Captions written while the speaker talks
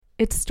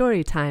It's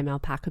story time,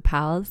 alpaca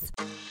pals.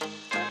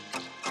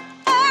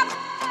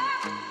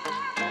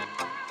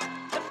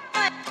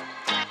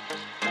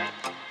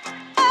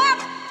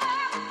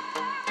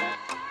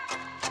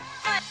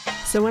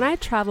 So when I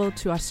traveled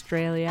to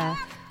Australia,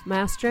 my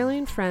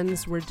Australian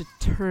friends were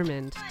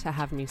determined to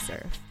have me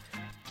surf.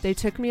 They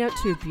took me out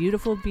to a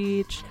beautiful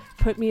beach,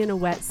 put me in a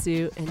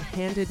wetsuit, and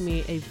handed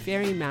me a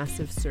very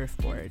massive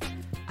surfboard.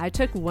 I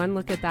took one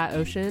look at that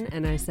ocean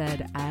and I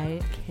said,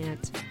 I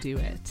can't do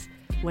it.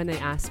 When they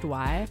asked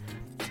why,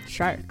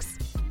 sharks.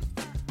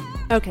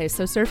 Okay,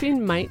 so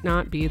surfing might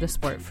not be the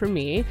sport for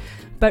me,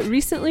 but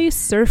recently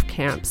surf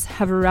camps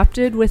have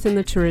erupted within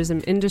the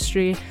tourism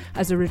industry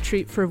as a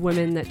retreat for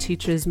women that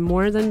teaches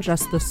more than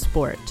just the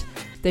sport.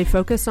 They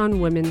focus on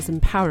women's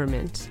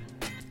empowerment.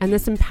 And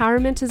this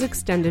empowerment is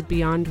extended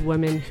beyond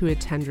women who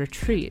attend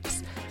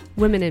retreats.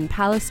 Women in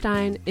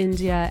Palestine,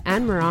 India,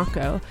 and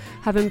Morocco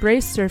have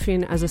embraced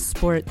surfing as a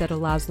sport that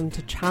allows them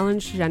to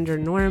challenge gender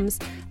norms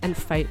and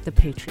fight the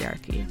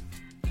patriarchy.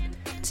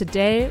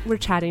 Today, we're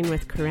chatting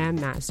with Karam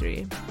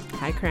Masri.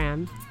 Hi,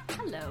 Karam.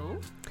 Hello.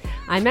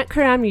 I met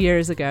Karam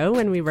years ago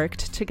when we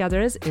worked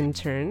together as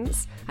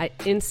interns. I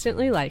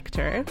instantly liked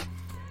her.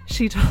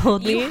 She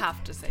told me... You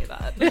have to say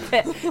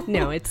that.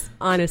 No, it's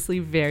honestly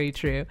very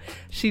true.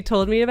 She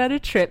told me about a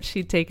trip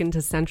she'd taken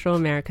to Central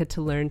America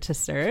to learn to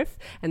surf,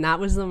 and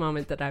that was the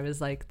moment that I was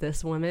like,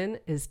 this woman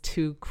is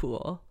too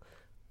cool.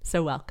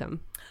 So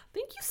welcome.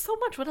 Thank you so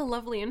much. What a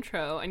lovely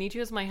intro. I need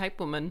you as my hype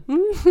woman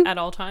at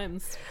all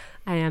times.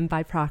 I am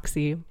by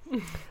proxy.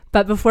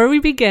 But before we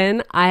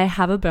begin, I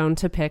have a bone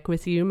to pick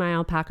with you, my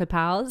alpaca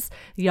pals.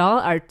 Y'all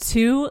are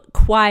too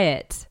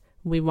quiet.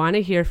 We want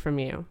to hear from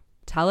you.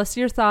 Tell us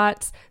your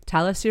thoughts,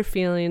 tell us your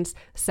feelings,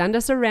 send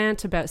us a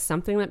rant about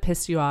something that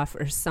pissed you off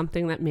or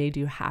something that made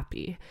you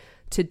happy.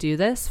 To do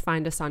this,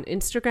 find us on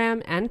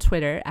Instagram and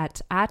Twitter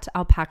at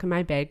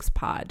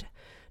alpacamybagspod.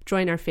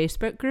 Join our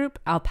Facebook group,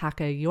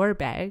 Alpaca Your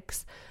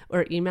Bags,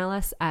 or email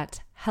us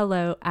at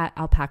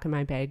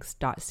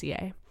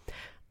hello@alpacamybags.ca.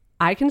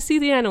 I can see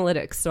the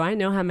analytics, so I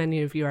know how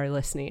many of you are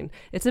listening.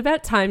 It's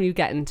about time you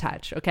get in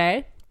touch,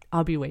 okay?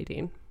 I'll be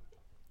waiting.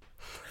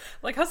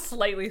 Like how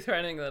slightly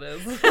threatening that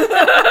is.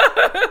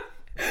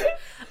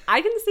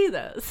 I can see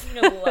those.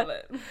 I love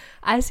it.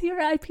 I see your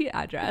IP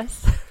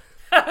address.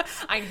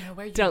 I know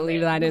where you Don't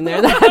leave live. that in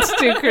there. That's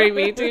too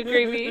creepy, too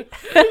creepy.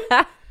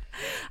 All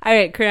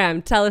right,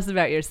 Karam, tell us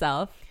about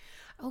yourself.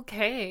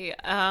 Okay.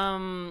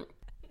 Hi.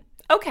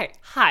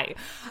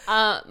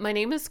 My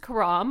name is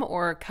Karam,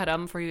 or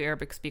Karam for you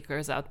Arabic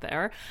speakers out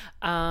there.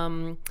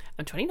 I'm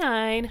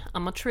 29.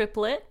 I'm a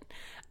triplet.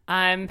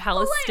 I'm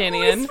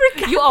Palestinian.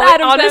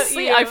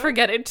 Honestly, I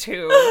forget it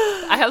too.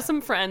 I have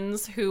some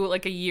friends who,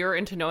 like, a year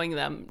into knowing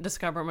them,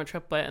 discover I'm a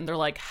triplet, and they're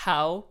like,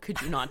 "How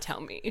could you not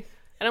tell me?"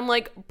 And I'm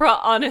like, "Bruh,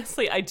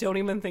 honestly, I don't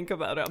even think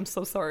about it. I'm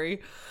so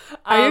sorry."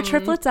 Are your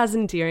triplets as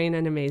endearing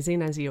and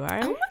amazing as you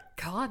are? Oh my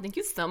god, thank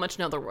you so much.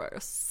 No, they're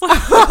worse.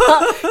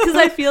 Because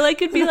I feel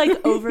like it'd be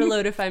like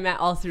overload if I met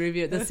all three of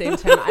you at the same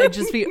time. I'd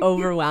just be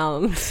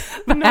overwhelmed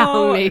by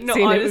how amazing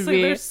honestly, it would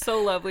be. They're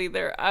so lovely.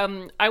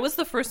 I was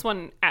the first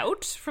one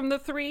out from the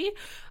three,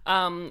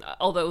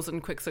 although it was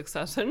in quick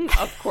succession,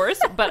 of course.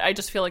 But I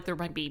just feel like they're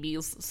my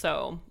babies,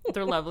 so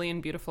they're lovely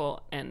and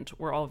beautiful, and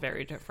we're all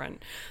very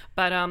different.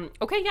 But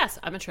okay, yes,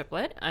 I'm a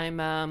triplet.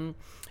 I'm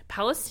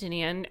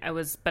Palestinian. I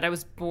was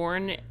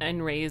born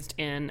and raised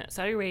in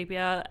Saudi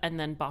Arabia and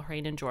then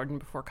Bahrain and Jordan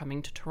before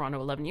coming to Toronto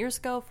 11 years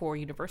ago for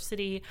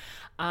university.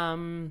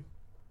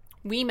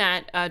 We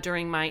met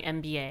during my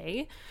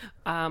MBA,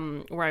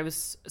 where I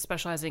was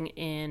specializing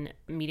in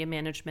media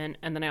management,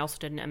 and then I also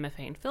did an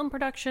MFA in film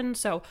production.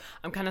 So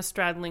I'm kind of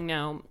straddling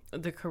now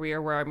the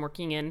career where I'm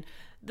working in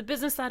the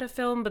business side of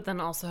film, but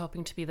then also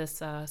hoping to be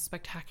this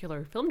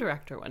spectacular film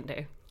director one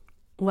day.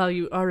 Well,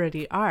 you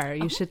already are.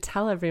 You should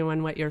tell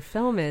everyone what your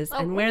film is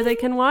and where they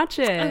can watch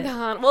it. Oh,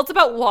 God. Well, it's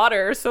about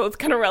water, so it's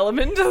kind of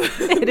relevant.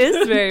 It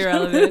is very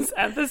relevant. This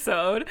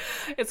episode.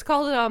 It's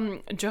called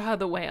Joha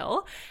the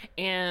Whale,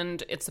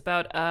 and it's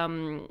about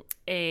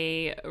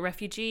a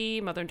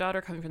refugee, mother and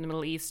daughter, coming from the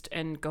Middle East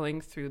and going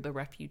through the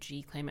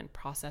refugee claimant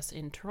process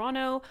in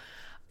Toronto.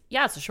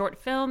 Yeah, it's a short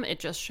film. It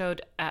just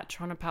showed at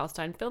Toronto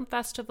Palestine Film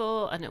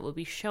Festival, and it will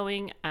be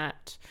showing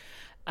at...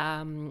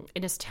 in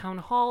his town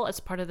hall as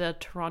part of the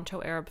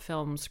Toronto Arab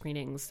Film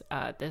screenings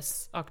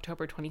this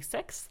October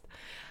 26th.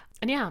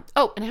 And yeah.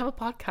 Oh, and I have a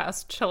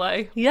podcast. Shall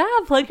I? Yeah,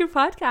 plug your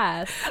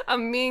podcast.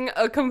 I'm being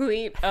a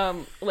complete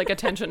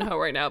attention hoe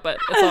right now, but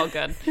it's all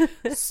good.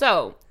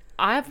 So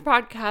I have a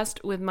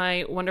podcast with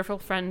my wonderful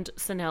friend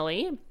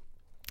Sinelli,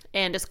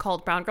 and it's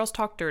called Brown Girls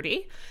Talk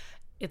Dirty.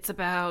 It's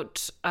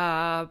about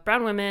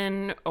brown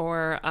women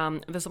or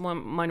visible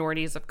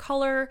minorities of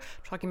color,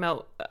 talking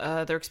about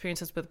their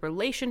experiences with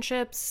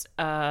relationships,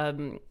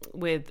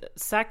 with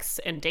sex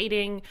and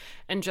dating,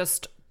 and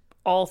just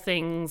all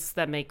things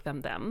that make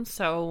them them.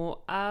 So,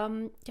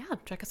 yeah,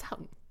 check us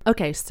out.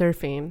 Okay,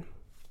 surfing.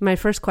 My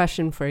first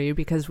question for you,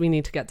 because we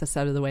need to get this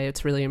out of the way,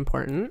 it's really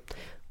important.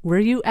 Were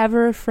you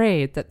ever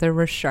afraid that there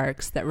were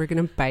sharks that were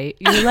going to bite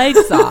your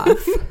legs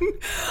off?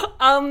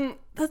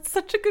 That's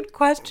such a good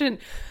question.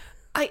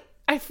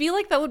 I feel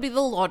like that would be the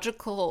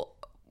logical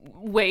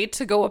way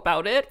to go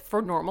about it for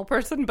a normal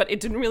person, but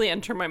it didn't really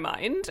enter my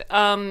mind.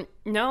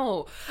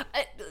 No.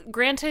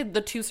 Granted, the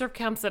 2 surf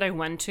camps that I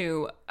went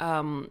to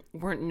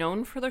weren't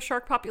known for their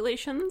shark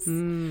populations.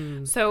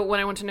 So when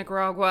I went to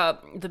Nicaragua,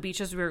 the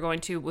beaches we were going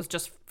to was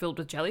just filled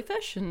with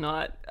jellyfish and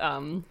not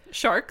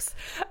sharks.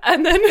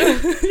 And then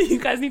you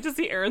guys need to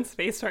see Erin's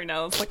face right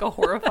now. It's like a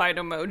horrified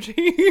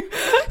emoji.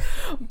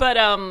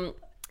 But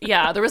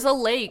yeah, there was a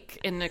lake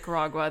in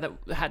Nicaragua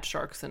that had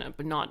sharks in it,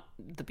 but not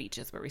the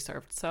beaches where we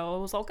surfed. So it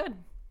was all good.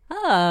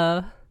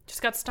 Oh.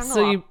 Just got stung a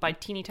lot by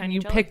teeny tiny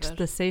jellyfish. You picked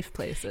the safe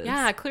places.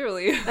 Yeah,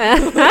 clearly.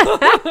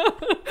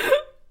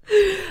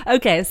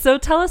 Okay, so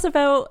tell us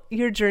about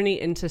your journey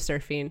into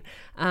surfing.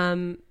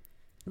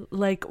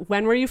 Like,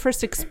 when were you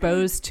first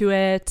exposed to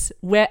it?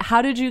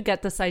 How did you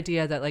get this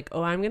idea that, like,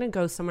 oh, I'm going to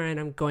go somewhere and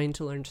I'm going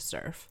to learn to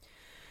surf?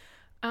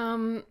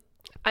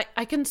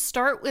 I can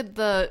start with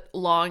the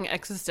long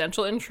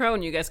existential intro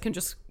and you guys can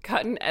just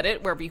cut and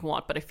edit wherever you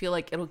want, but I feel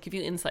like it'll give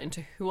you insight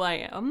into who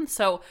I am.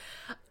 So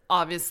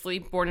obviously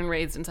born and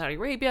raised in Saudi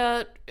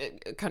Arabia,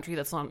 a country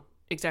that's not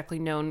exactly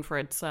known for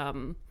its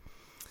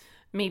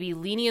maybe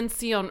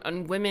leniency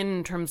on women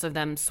in terms of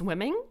them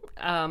swimming.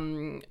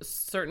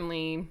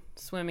 Certainly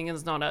swimming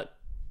is not a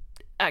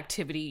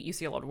activity you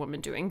see a lot of women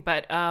doing,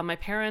 but my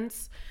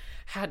parents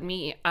had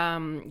me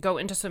go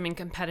into swimming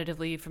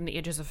competitively from the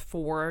ages of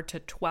 4 to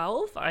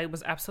 12. I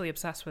was absolutely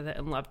obsessed with it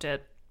and loved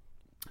it.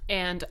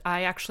 And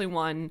I actually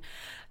won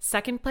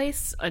 2nd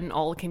place in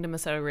all Kingdom of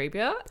Saudi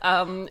Arabia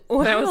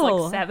when I was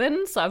like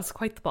 7, so I was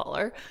quite the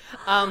baller.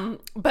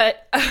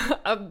 But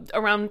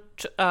around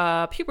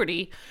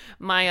puberty,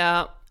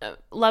 my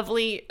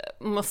lovely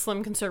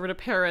Muslim conservative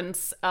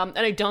parents, and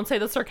I don't say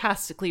this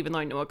sarcastically, even though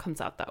I know it comes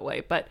out that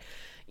way, but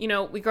you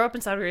know, we grow up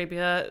in Saudi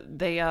Arabia.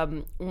 They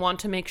want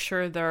to make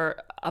sure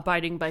they're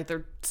abiding by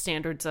their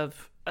standards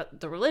of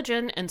the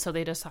religion. And so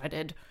they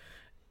decided,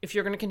 if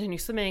you're going to continue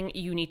swimming,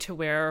 you need to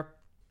wear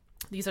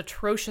these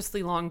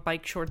atrociously long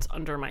bike shorts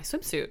under my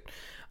swimsuit.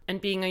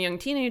 And being a young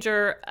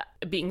teenager,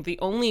 being the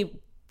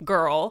only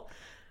girl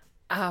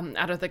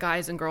out of the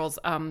guys and girls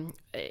in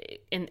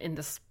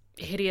this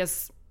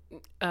hideous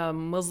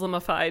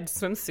Muslimified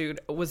swimsuit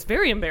was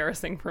very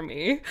embarrassing for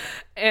me,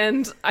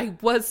 and I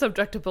was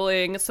subject to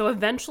bullying. So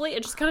eventually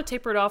it just kind of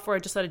tapered off where I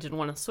just said I didn't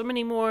want to swim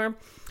anymore.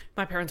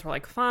 My parents were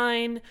like,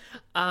 fine,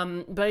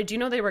 but I do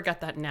know they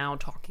regret that now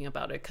talking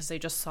about it, because they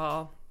just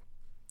saw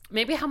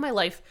maybe how my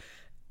life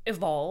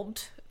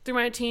evolved through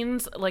my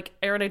teens. Like,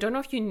 Erin, I don't know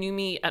if you knew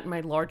me at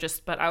my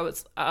largest, but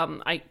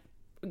I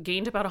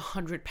gained about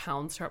 100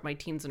 pounds throughout my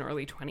teens and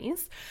early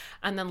 20s,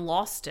 and then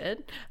lost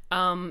it.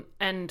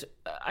 And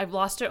I've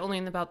lost it only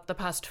in about the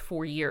past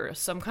 4 years.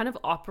 So I'm kind of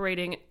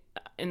operating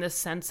in the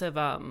sense of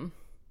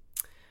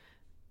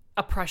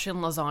oppression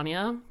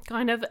lasagna,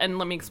 kind of. And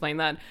let me explain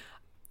that.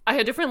 I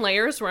had different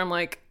layers where I'm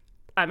like,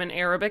 I'm an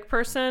Arabic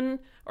person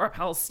or a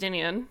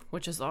Palestinian,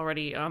 which is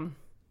already, a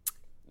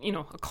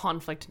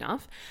conflict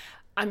enough.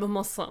 I'm a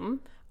Muslim.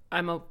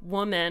 I'm a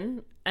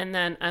woman, and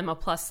then I'm a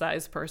plus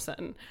size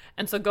person.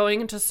 And so going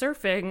into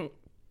surfing,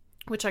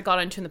 which I got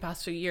into in the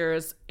past few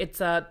years,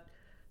 it's a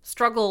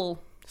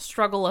struggle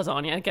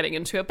lasagna getting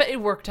into it, but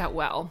it worked out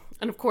well.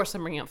 And of course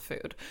I'm bringing up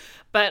food.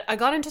 But I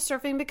got into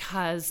surfing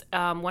because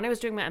when I was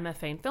doing my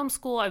MFA in film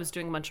school, I was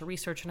doing a bunch of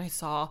research and I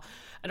saw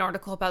an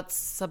article about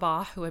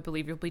Sabah, who I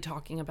believe you'll be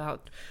talking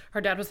about.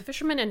 Her dad was a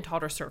fisherman and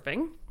taught her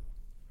surfing.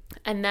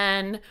 And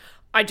then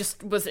I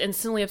just was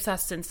instantly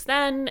obsessed since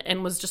then,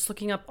 and was just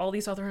looking up all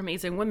these other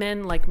amazing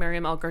women like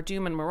Mariam El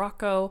Gardoum in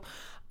Morocco,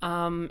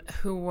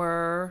 who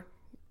were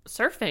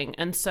surfing.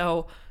 And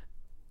so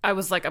I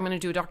was like, I'm going to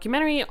do a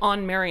documentary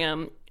on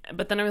Mariam.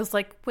 But then I was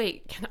like,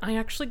 wait, can I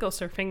actually go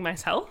surfing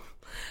myself?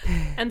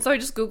 And so I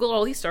just Googled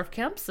all these surf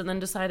camps and then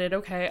decided,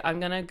 okay, I'm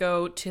going to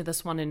go to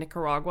this one in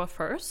Nicaragua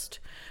first,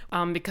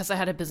 because I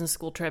had a business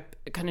school trip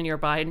kind of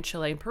nearby in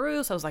Chile and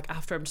Peru. So I was like,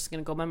 after, I'm just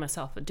going to go by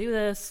myself and do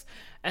this.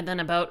 And then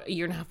about a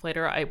year and a half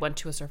later, I went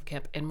to a surf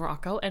camp in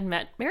Morocco and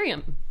met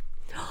Mariam.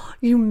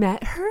 You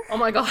met her? Oh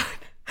my God.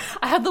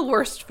 I had the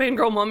worst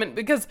fangirl moment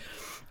because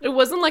it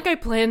wasn't like I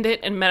planned it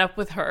and met up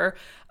with her.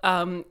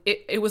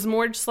 It was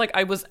more just like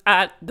I was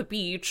at the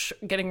beach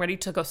getting ready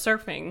to go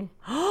surfing.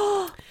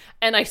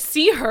 And I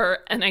see her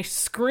and I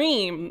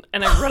scream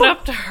and I run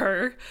up to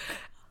her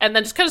and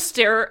then just kind of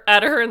stare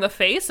at her in the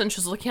face, and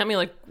she's looking at me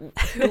like,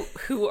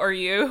 who are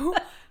you?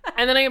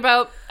 And then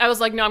I was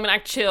like, no, I'm gonna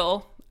act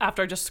chill,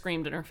 after I just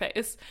screamed in her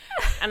face.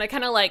 And I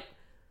kind of like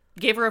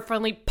gave her a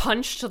friendly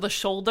punch to the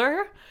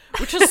shoulder,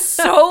 which is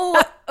so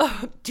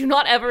do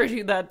not ever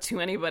do that to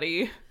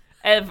anybody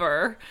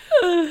ever.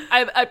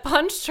 I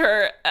punched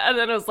her and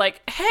then I was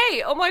like,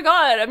 hey, oh my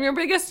God, I'm your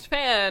biggest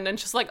fan. And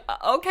she's like,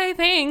 okay,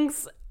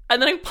 thanks.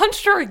 And then I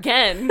punched her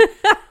again.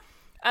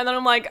 And then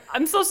I'm like,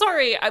 I'm so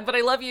sorry, but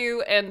I love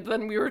you. And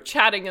then we were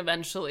chatting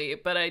eventually,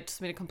 but I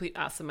just made a complete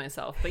ass of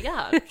myself. But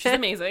yeah, she's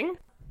amazing.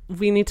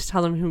 We need to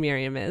tell them who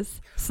Mariam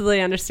is so they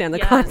understand the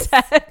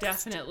context.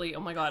 Definitely. Oh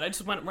my God, I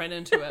just went right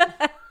into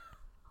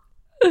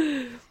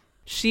it.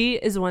 She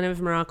is one of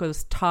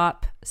Morocco's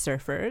top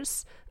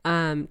surfers,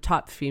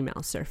 top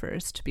female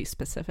surfers to be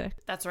specific.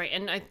 That's right.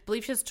 And I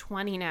believe she's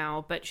 20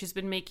 now, but she's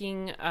been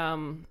making,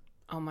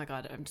 oh my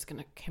God, I'm just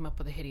going to come up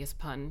with a hideous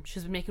pun.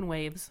 She's been making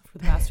waves for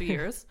the past few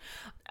years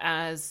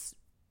as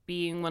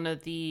being one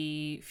of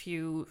the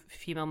few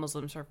female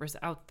Muslim surfers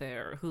out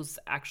there who's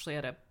actually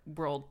at a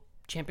world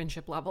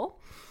championship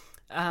level.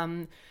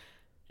 And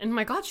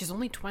my God, she's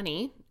only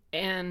 20.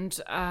 And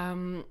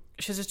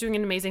she's just doing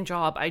an amazing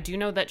job. I do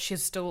know that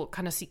she's still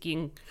kind of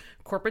seeking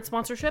corporate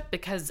sponsorship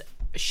because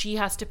she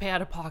has to pay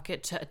out of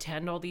pocket to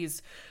attend all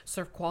these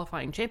surf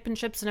qualifying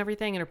championships and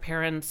everything, and her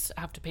parents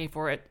have to pay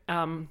for it.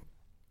 And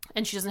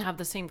she doesn't have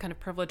the same kind of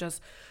privilege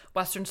as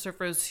Western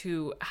surfers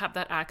who have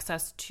that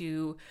access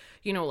to,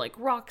 you know, like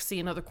Roxy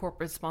and other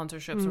corporate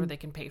sponsorships where they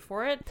can pay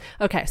for it.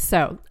 Okay,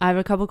 so I have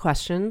a couple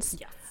questions.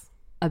 Yes.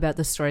 About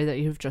the story that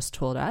you've just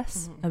told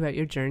us about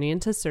your journey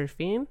into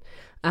surfing.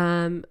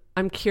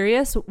 I'm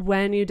curious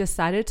when you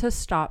decided to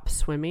stop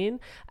swimming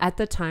at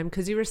the time,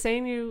 because you were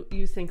saying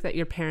you think that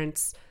your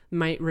parents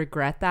might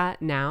regret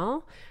that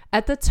now.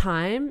 At the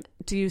time,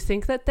 do you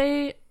think that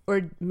they,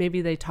 or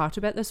maybe they talked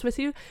about this with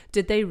you,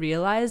 did they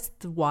realize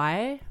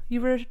why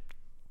you were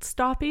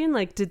stopping?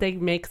 Like, did they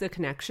make the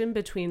connection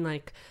between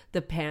like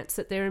the pants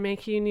that they were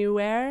making you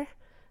wear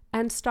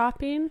and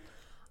stopping?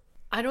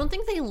 I don't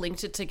think they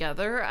linked it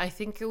together. I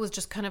think it was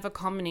just kind of a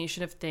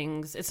combination of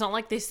things. It's not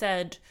like they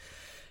said,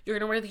 you're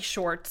going to wear these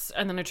shorts,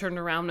 and then I turned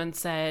around and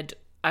said,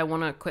 I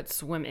want to quit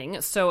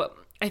swimming. So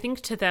I think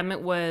to them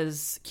it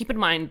was, keep in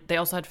mind, they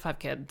also had 5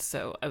 kids.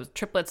 So I was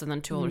triplets and then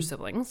 2 older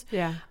siblings.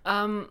 Yeah.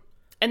 And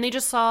they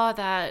just saw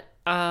that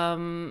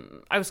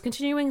I was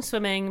continuing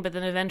swimming, but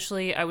then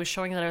eventually I was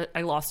showing that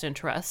I lost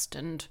interest.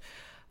 And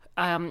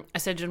I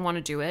said I didn't want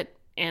to do it.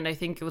 And I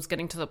think it was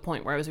getting to the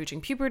point where I was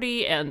reaching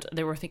puberty, and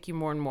they were thinking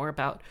more and more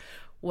about,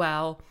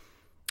 well,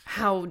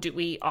 how do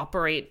we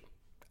operate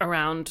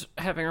around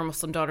having our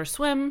Muslim daughter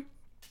swim?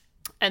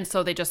 And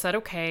so they just said,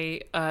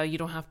 okay, you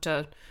don't have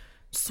to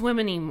swim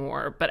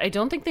anymore. But I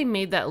don't think they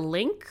made that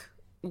link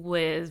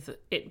with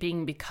it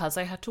being because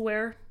I had to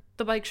wear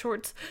the bike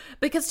shorts.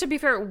 Because to be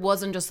fair, it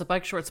wasn't just the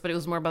bike shorts, but it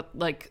was more about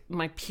like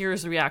my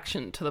peers'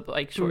 reaction to the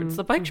bike shorts.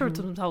 The bike shorts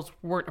themselves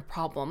weren't a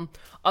problem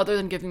other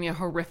than giving me a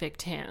horrific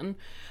tan.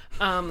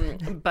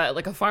 But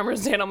like a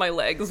farmer's tan on my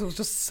legs was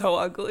just so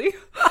ugly.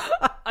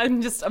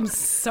 I'm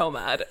so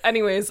mad.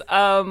 Anyways,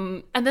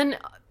 and then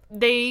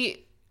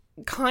they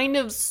kind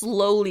of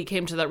slowly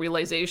came to that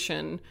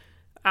realization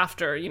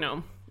after, you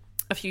know,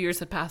 a few years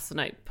had passed and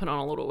I put on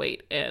a little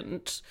weight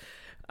and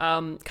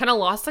kind of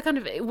lost the kind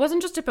of, it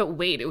wasn't just about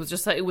weight. It was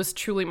just that it was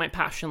truly my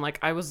passion. Like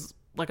I was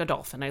like a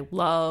dolphin. I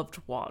loved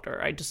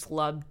water. I just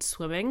loved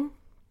swimming.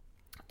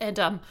 And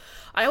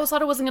I always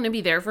thought it wasn't going to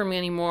be there for me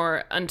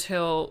anymore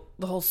until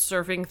the whole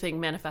surfing thing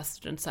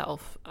manifested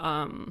itself.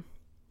 And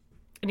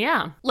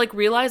yeah, like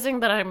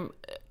realizing that I'm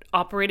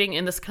operating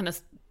in this kind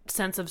of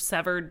sense of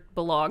severed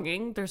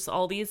belonging. There's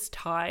all these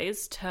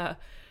ties to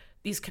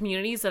these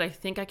communities that I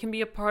think I can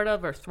be a part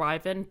of or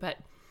thrive in, but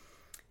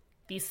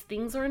these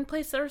things are in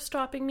place that are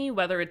stopping me,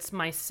 whether it's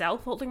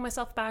myself holding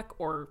myself back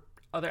or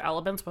other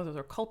elements, whether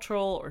they're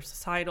cultural or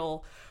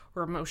societal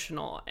or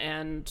emotional.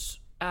 And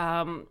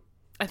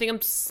I think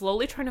I'm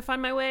slowly trying to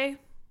find my way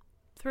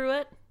through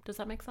it. Does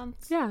that make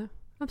sense? Yeah,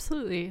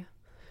 absolutely.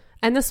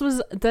 And this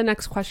was the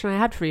next question I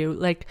had for you.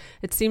 Like,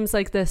 it seems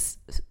like this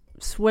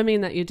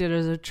swimming that you did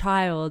as a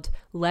child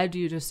led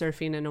you to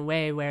surfing in a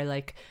way where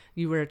like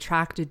you were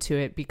attracted to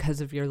it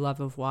because of your love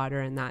of water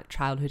and that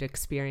childhood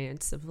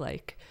experience of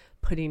like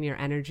putting your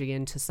energy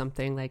into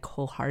something like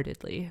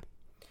wholeheartedly.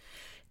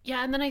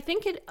 Yeah, and then I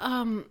think it,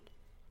 I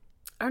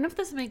don't know if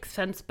this makes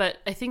sense, but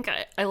I think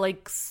I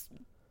like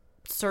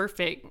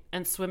surfing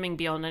and swimming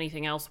beyond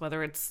anything else,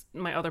 whether it's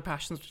my other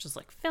passions, which is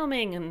like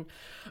filming and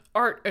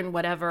art and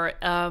whatever.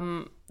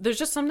 There's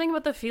just something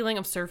about the feeling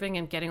of surfing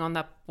and getting on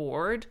that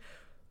board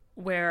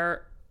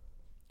where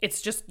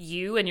it's just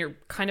you and you're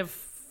kind of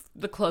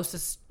the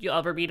closest you'll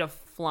ever be to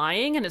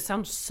flying. And it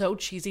sounds so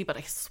cheesy, but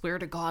I swear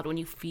to God, when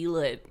you feel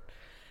it,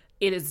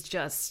 it is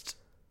just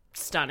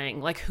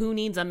stunning. Like, who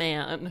needs a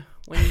man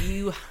when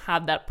you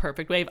have that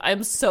perfect wave?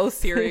 I'm so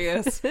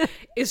serious.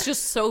 It's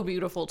just so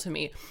beautiful to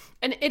me.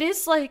 And it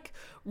is like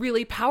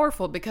really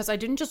powerful because I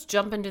didn't just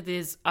jump into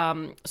these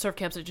surf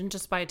camps. I didn't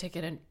just buy a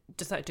ticket and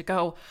decide to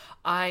go.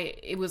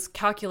 It was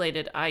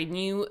calculated. I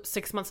knew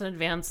 6 months in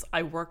advance.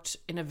 I worked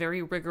in a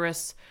very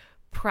rigorous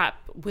prep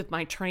with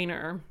my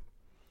trainer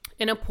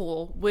in a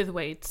pool with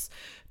weights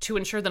to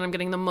ensure that I'm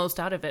getting the most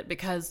out of it,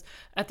 because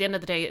at the end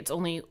of the day, it's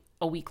only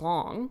a week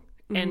long.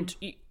 Mm-hmm. And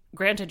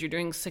granted, you're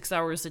doing 6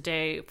 hours a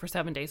day for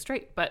 7 days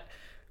straight, but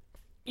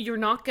you're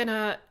not going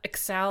to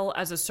excel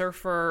as a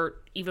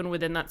surfer even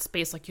within that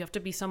space. Like, you have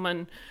to be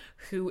someone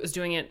who is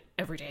doing it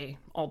every day,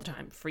 all the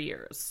time, for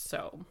years.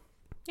 So,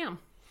 yeah.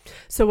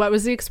 So what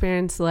was the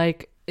experience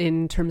like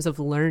in terms of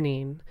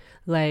learning?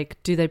 Like,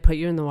 do they put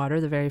you in the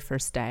water the very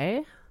first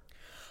day?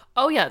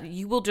 Oh, yeah.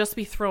 You will just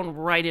be thrown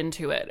right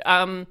into it.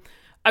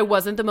 I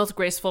wasn't the most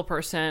graceful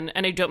person,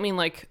 and I don't mean,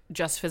 like,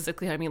 just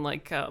physically. I mean,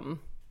 like,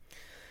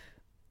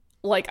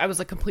 like I was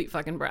a complete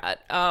fucking brat.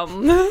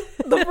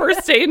 The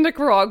first day in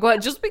Nicaragua,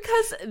 just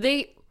because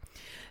they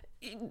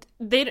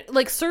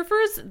like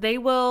surfers, they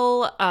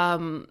will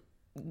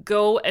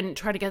go and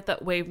try to get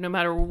that wave no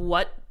matter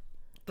what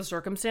the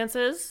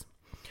circumstances.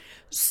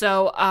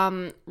 So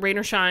rain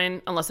or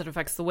shine, unless it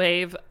affects the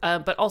wave.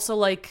 But also,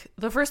 like,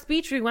 the first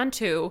beach we went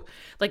to,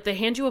 like, they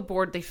hand you a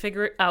board, they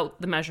figure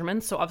out the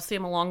measurements. So obviously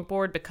I'm a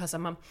longboard because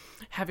I'm a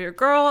heavier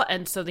girl,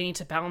 and so they need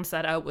to balance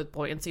that out with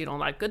buoyancy and all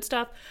that good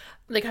stuff.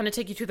 They kind of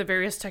take you through the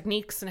various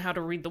techniques and how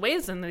to read the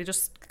waves, and they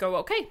just go,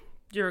 okay,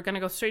 you're going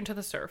to go straight into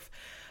the surf.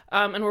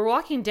 And we're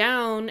walking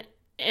down,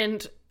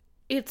 and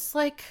it's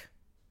like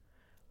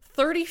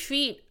 30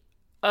 feet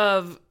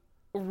of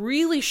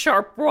really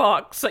sharp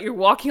rocks that you're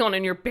walking on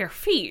in your bare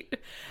feet.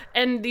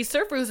 And these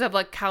surfers have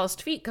like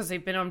calloused feet because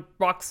they've been on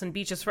rocks and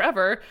beaches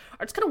forever,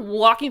 are just kind of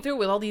walking through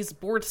with all these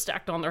boards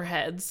stacked on their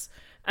heads.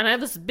 And I have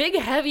this big,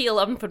 heavy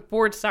 11-foot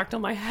board stacked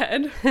on my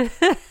head.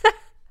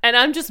 And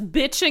I'm just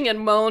bitching and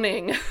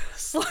moaning,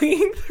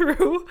 slugging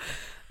through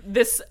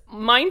this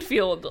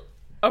minefield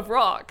of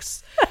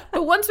rocks.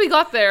 But once we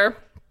got there,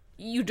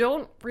 you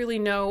don't really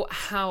know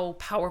how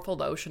powerful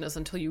the ocean is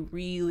until you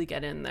really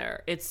get in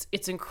there. It's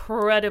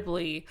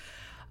incredibly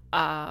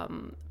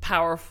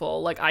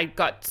powerful. Like, I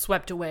got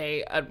swept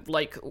away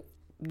like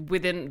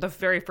within the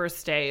very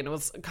first day, and it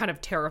was kind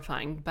of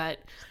terrifying, but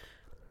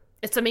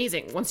it's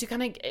amazing. Once you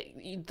kind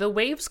of, the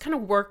waves kind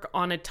of work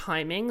on a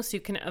timing, so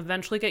you can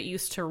eventually get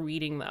used to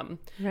reading them.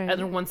 Right. And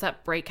then once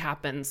that break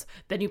happens,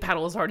 then you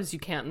paddle as hard as you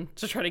can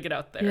to try to get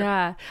out there.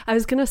 Yeah. I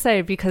was going to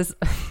say, because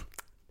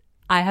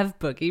I have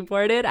boogie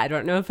boarded. I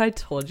don't know if I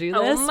told you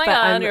this, but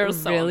God, I'm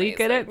so really amazing.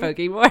 good at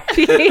boogie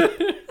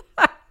boarding.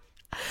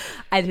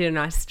 I did it in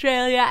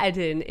Australia. I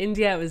did it in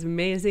India. It was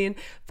amazing.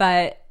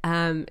 But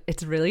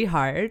it's really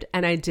hard.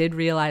 And I did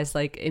realize,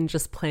 like, in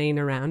just playing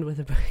around with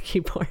a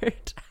boogie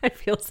board, I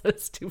feel so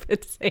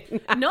stupid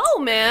saying that. No,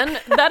 man.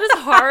 That is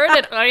hard,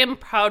 and I am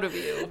proud of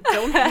you.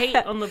 Don't hate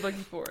on the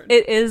boogie board.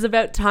 It is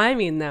about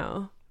timing,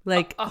 though.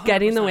 Like, 100%.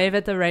 Getting the wave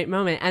at the right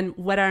moment. And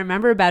what I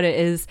remember about it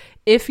is,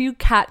 if you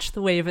catch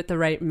the wave at the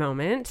right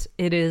moment,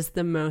 it is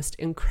the most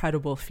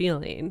incredible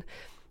feeling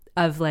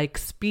of, like,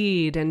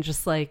 speed and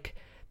just, like,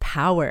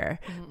 power.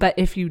 But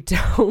if you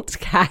don't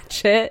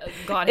catch it,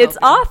 it's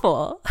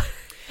awful.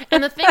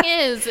 And the thing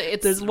is,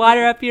 there's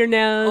water up your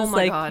nose. Oh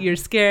my God. You're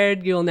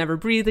scared. You'll never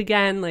breathe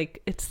again.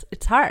 Like, it's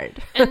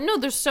hard. And no,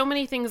 there's so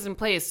many things in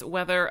place.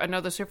 Whether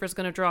another surfer is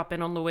going to drop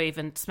in on the wave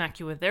and smack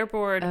you with their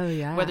board. Oh,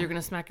 yeah. Whether you're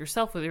going to smack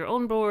yourself with your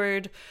own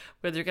board.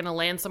 Whether you're going to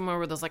land somewhere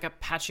where there's like a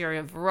patchy area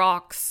of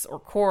rocks or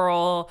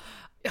coral,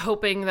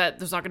 hoping that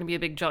there's not going to be a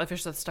big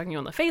jellyfish that's stung you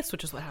on the face,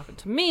 which is what happened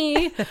to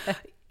me.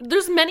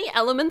 There's many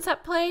elements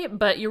at play,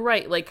 but you're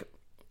right. Like,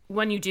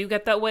 when you do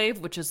get that wave,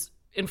 which is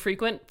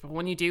infrequent, but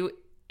when you do,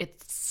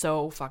 it's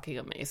so fucking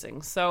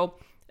amazing. So,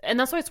 and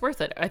that's why it's worth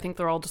it. I think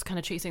they're all just kind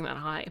of chasing that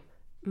high.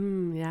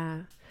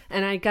 Yeah.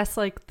 And I guess,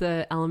 like,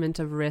 the element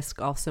of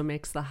risk also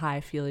makes the high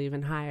feel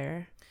even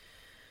higher.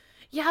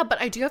 Yeah,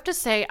 but I do have to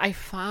say, I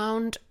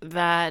found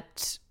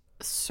that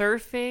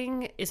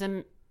surfing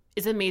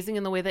is amazing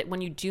in the way that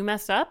when you do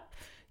mess up,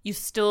 you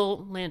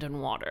still land in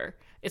water.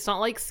 It's not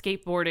like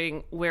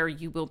skateboarding where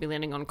you will be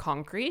landing on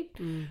concrete.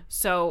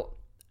 So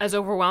as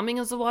overwhelming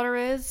as the water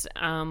is,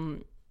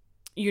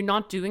 you're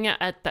not doing it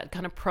at that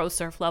kind of pro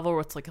surf level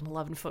where it's like an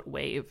 11-foot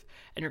wave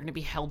and you're going to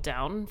be held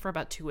down for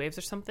about 2 waves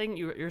or something.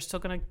 You're still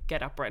going to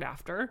get up right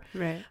after.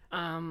 Right.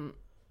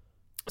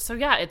 So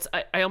yeah,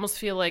 I almost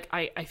feel like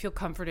I feel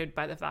comforted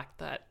by the fact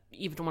that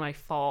even when I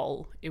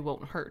fall, it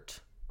won't hurt.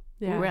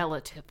 Yeah.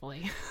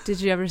 Relatively.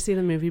 Did you ever see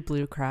the movie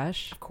Blue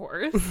Crush? Of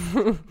course.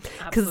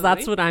 Because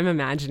that's what I'm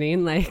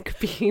imagining, like,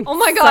 being oh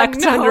my God,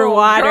 sucked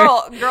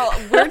underwater. Girl,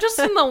 we're just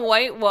in the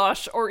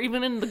whitewash or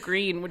even in the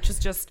green, which is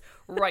just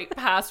right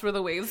past where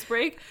the waves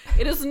break.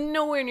 It is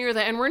nowhere near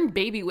that. And we're in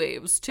baby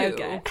waves, too.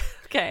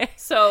 Okay.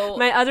 So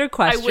my other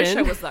question. I wish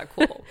I was that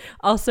cool.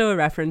 Also a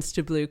reference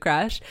to Blue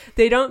Crush.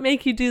 They don't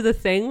make you do the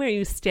thing where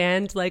you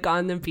stand, like,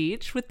 on the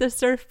beach with the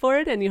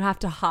surfboard and you have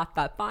to hop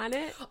up on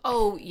it.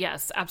 Oh,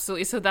 yes,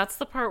 absolutely. So that's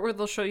the part where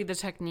they'll show you the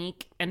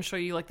technique and show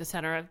you, like, the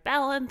center of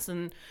balance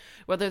and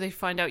whether they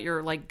find out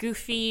you're, like,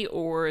 goofy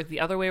or the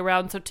other way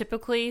around. So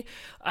typically,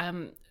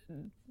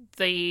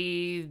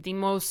 the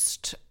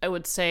most, I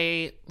would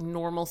say,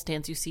 normal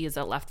stance you see is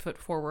that left foot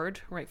forward,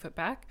 right foot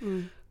back.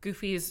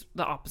 Goofy is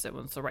the opposite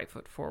one, so right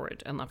foot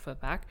forward and left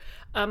foot back.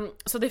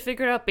 So they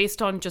figured out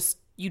based on just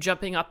you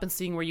jumping up and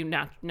seeing where you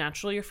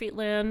naturally your feet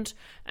land,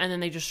 and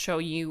then they just show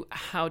you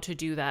how to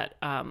do that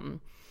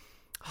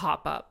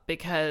hop up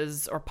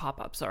or pop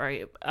up.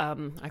 Sorry,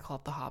 I call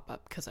it the hop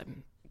up because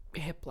I'm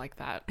hip like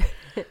that.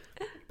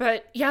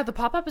 But yeah, the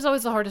pop up is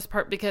always the hardest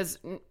part because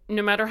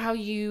no matter how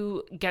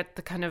you get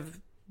the kind of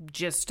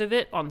gist of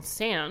it on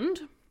sand,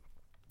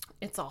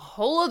 it's a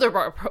whole other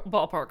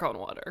ballpark on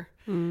water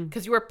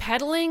because you are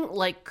pedaling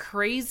like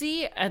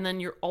crazy and then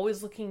you're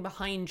always looking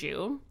behind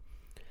you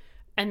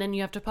and then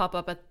you have to pop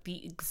up at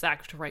the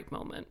exact right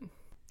moment.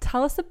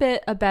 tell us a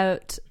bit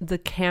about the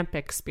camp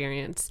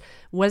experience.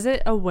 Was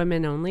it a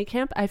women-only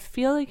camp? I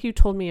feel like you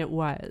told me it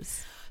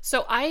was.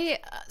 So I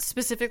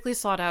specifically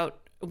sought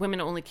out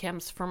women-only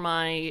camps for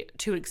my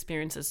 2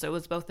 experiences. So it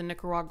was both in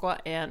Nicaragua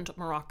and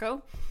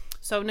Morocco.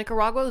 So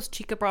Nicaragua is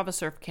Chica Brava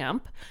Surf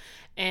Camp.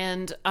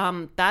 And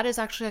that is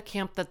actually a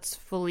camp that's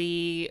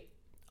fully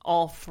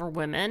all for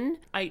women.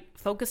 I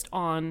focused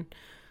on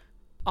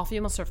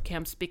all-female surf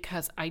camps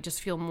because I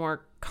just feel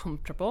more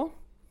comfortable.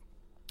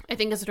 I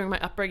think considering my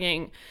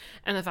upbringing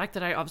and the fact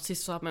that I obviously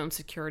still have my own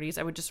insecurities,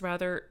 I would just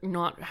rather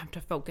not have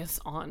to focus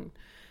on,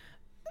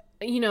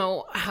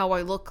 how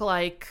I look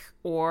like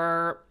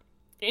or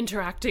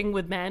interacting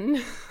with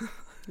men.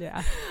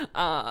 Yeah.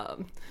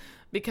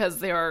 Because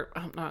they are,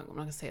 I'm not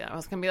going to say that. I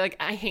was going to be like,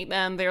 I hate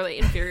them. They're the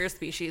inferior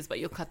species, but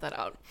you'll cut that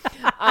out.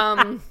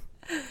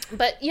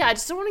 But yeah, I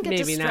just don't want to get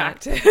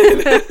distracted.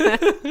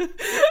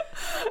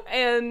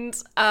 And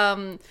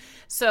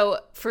so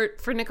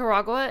for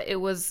Nicaragua, it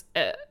was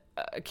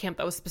a camp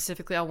that was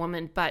specifically all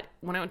women. But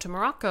when I went to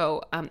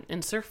Morocco,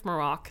 in Surf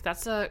Morocco,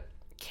 that's a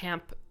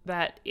camp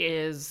that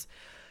is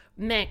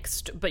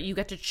mixed, but you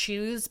get to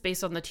choose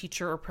based on the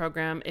teacher or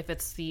program if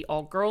it's the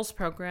all girls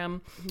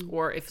program,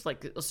 or if,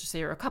 like, let's just say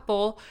you're a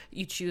couple,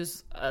 you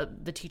choose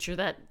the teacher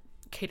that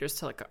caters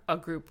to like a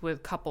group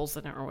with couples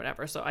in it or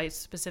whatever. So I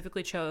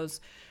specifically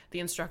chose the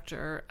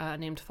instructor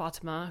named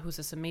Fatima, who's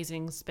this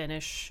amazing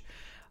Spanish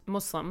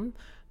Muslim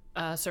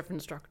surf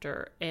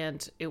instructor,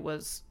 and it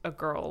was a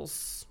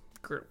girls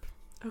group.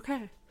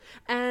 Okay.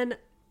 And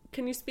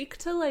can you speak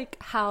to like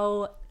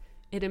how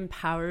it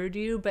empowered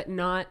you, but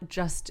not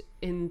just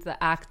in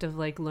the act of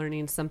like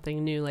learning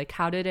something new? Like,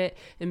 how did it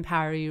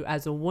empower you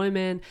as a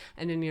woman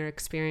and in your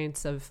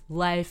experience of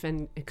life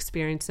and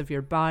experience of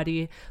your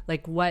body?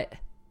 Like, what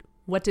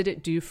did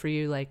it do for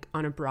you, like,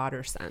 on a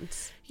broader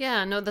sense?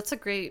 Yeah, no, that's a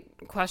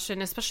great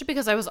question, especially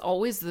because I was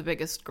always the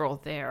biggest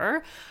girl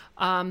there.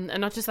 And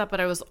not just that,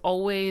 but I was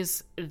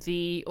always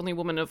the only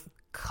woman of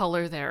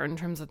color there in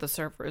terms of the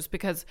surfers,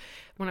 because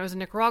when I was in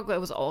Nicaragua, it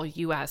was all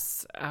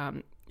U.S.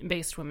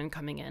 Based women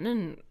coming in,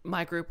 and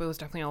my group, it was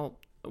definitely all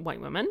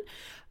white women.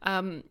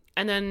 And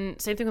then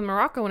same thing with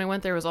Morocco. When I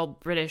went there, it was all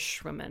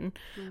British women,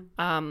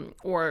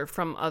 or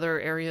from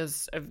other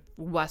areas of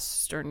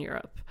Western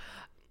Europe.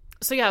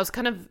 So yeah, I was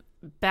kind of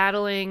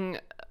battling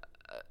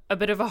a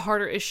bit of a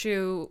harder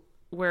issue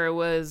where it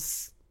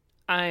was,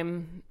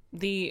 I'm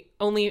the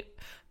only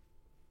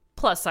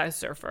plus size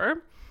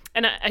surfer.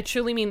 And I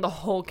truly mean the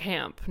whole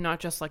camp, not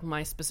just like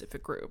my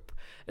specific group,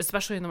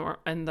 especially in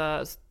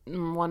the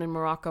one in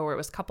Morocco where it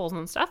was couples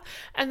and stuff.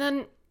 And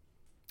then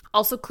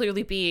also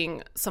clearly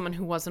being someone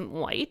who wasn't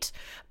white.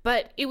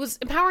 But it was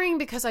empowering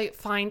because I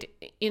find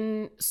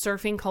in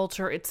surfing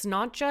culture, it's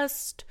not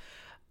just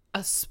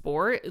a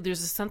sport.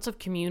 There's a sense of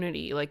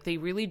community. Like, they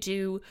really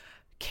do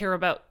care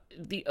about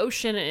the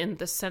ocean in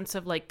the sense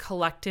of like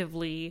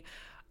collectively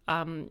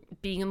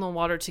being in the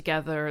water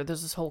together.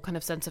 There's this whole kind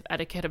of sense of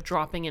etiquette of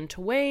dropping into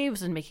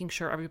waves and making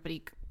sure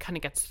everybody kind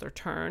of gets their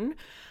turn.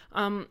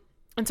 And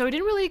so I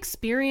didn't really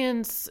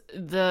experience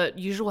the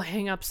usual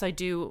hang-ups I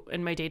do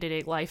in my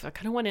day-to-day life. I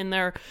kind of went in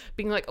there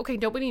being like, okay,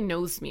 nobody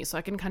knows me, so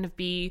I can kind of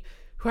be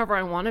whoever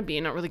I want to be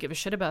and not really give a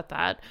shit about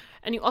that.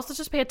 And you also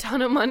just pay a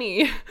ton of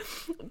money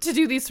to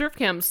do these surf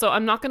camps. So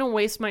I'm not going to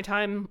waste my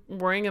time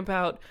worrying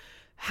about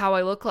how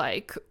I look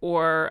like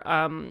or,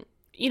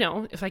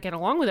 if I get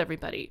along with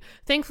everybody.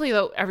 Thankfully,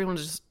 though,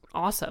 everyone's just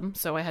awesome,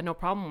 so I had no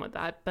problem with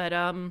that. But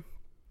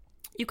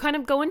you kind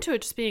of go into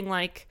it just being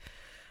like,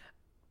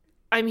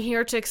 I'm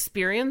here to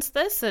experience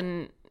this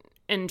and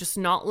just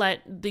not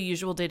let the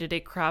usual day-to-day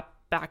crap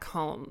back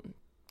home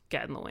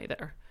get in the way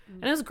there.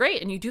 And it was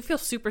great. And you do feel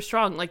super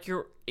strong. Like,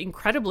 you're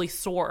incredibly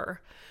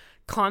sore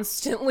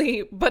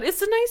constantly, but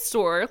it's a nice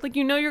sore. Like,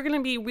 you're going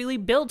to be really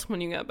built when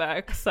you get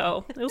back.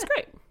 So it was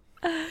great.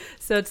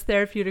 So it's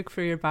therapeutic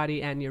for your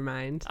body and your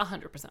mind.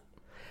 100%.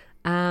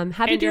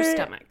 How did your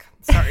stomach.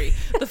 Sorry.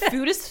 The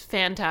food is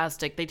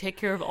fantastic. They take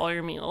care of all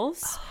your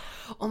meals.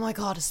 Oh my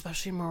God,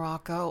 especially in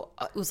Morocco.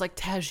 It was like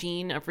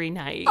tagine every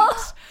night.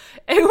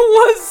 It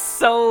was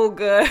so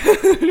good.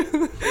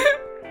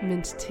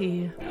 Mint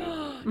tea.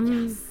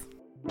 Yes.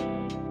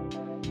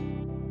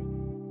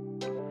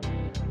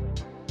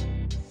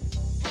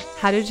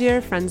 How did your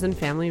friends and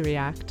family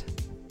react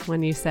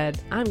when you said,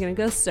 I'm going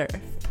to go surf?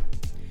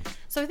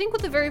 So I think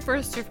with the very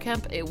first surf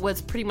camp, it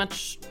was pretty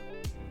much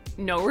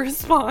no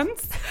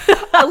response.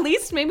 At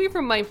least maybe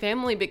from my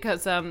family,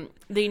 because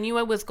they knew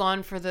I was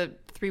gone for the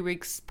 3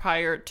 weeks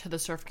prior to the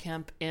surf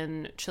camp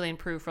in Chile and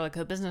Peru for like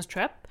a business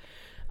trip.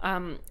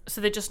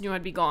 So they just knew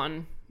I'd be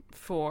gone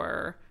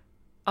for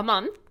a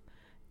month.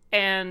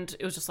 And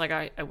it was just like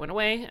I went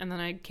away and then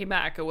I came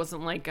back. It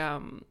wasn't like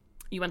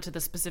you went to the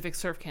specific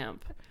surf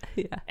camp.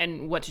 Yeah.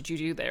 And what did you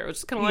do there? It was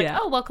just kind of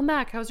like, oh, welcome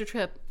back. How was your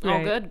trip?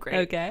 Right. Oh, good.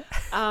 Great. Okay.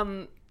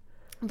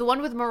 The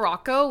one with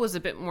Morocco was a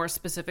bit more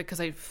specific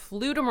because I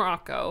flew to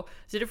Morocco,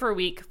 did it for a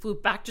week, flew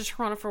back to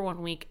Toronto for 1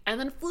 week, and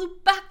then flew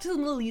back to the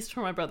Middle East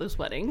for my brother's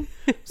wedding.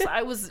 So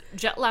I was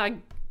jet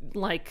lagged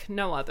like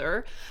no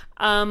other.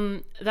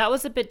 That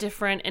was a bit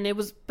different, and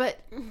but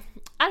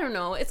I don't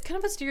know. It's kind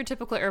of a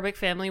stereotypical Arabic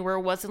family where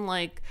it wasn't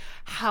like,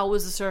 how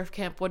was the surf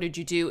camp? What did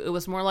you do? It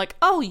was more like,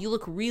 oh, you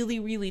look really,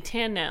 really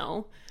tan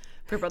now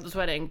for your brother's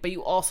wedding, but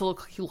you also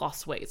look like you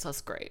lost weight, so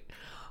that's great.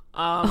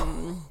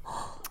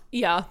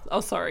 Yeah.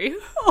 Oh, sorry.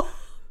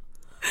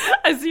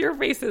 I see your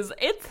faces.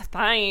 It's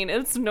fine.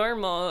 It's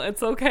normal.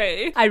 It's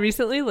okay. I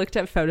recently looked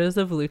at photos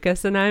of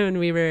Lucas and I when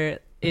we were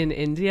in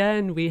India,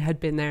 and we had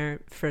been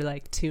there for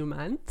like 2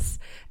 months,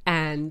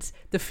 and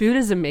the food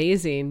is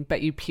amazing,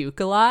 but you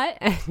puke a lot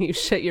and you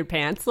shit your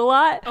pants a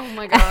lot. Oh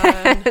my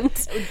God. And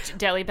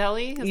Deli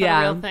belly? Is that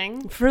a real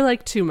thing? For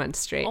like 2 months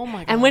straight. Oh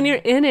my God. And when you're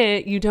in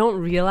it, you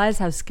don't realize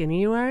how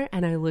skinny you are.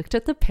 And I looked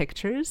at the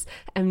pictures,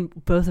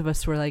 and both of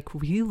us were like,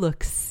 we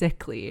look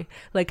sickly.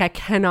 Like, I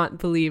cannot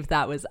believe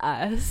that was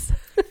us.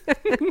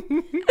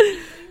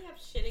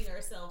 Shitting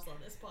ourselves on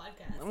this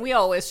podcast. We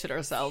always shit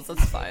ourselves.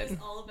 That's fine.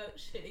 It's all about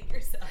shitting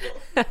yourself.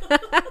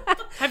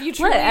 Have you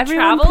truly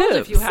traveled poops.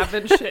 if you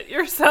haven't shit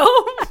yourself?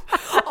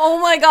 Oh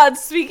my God.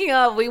 Speaking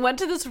of, we went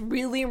to this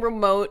really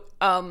remote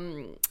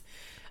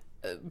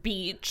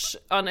beach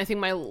on, I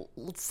think, my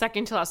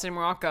second to last day in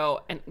Morocco.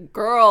 And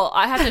girl,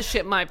 I had to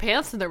shit my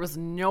pants and there was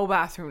no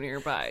bathroom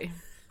nearby.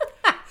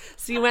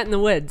 So you went in the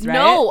woods, right?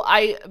 No,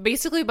 I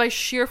basically, by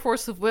sheer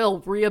force of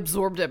will,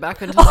 reabsorbed it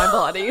back into my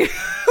body.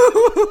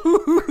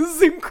 It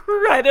was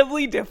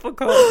incredibly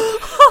difficult.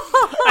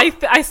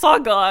 I saw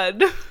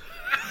God. It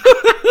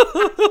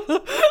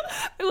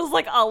was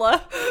like,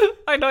 Allah,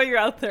 I know you're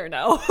out there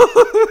now.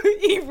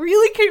 He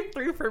really came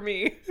through for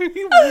me. He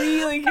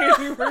really came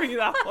through for me,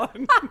 that one.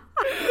 And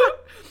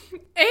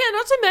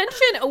not to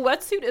mention, a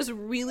wetsuit is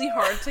really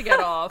hard to get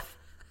off.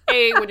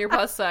 A, when you're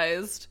plus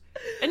sized.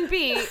 And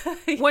B,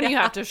 when you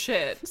have to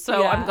shit.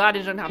 So I'm glad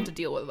I don't have to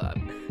deal with that.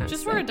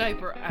 Just wear a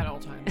diaper at all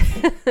times.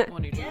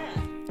 When you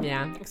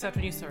Yeah. Except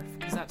when you surf,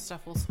 because that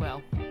stuff will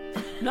swell.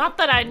 Not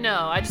that I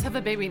know. I just have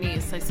a baby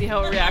niece. I see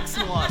how it reacts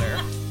in water.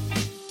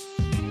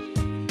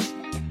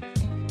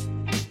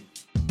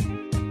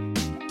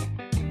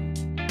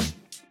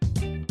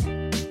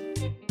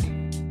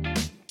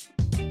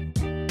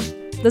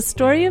 The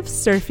story of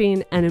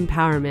surfing and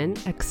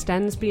empowerment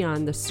extends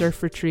beyond the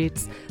surf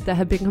retreats that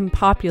have become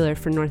popular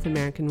for North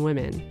American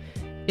women.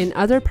 In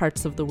other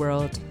parts of the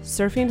world,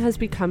 surfing has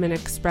become an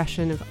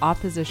expression of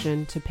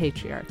opposition to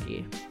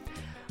patriarchy.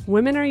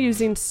 Women are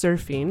using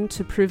surfing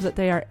to prove that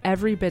they are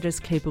every bit as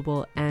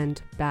capable and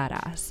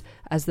badass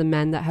as the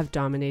men that have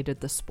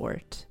dominated the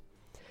sport.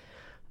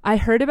 I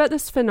heard about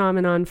this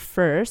phenomenon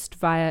first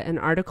via an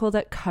article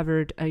that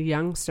covered a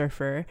young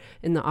surfer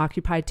in the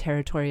occupied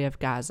territory of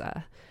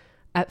Gaza.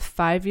 At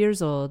 5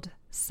 years old,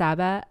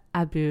 Saba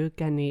Abu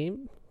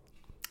Ghanim,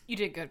 You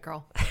did good,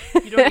 girl.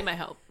 You don't need my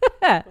help.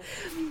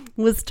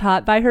 was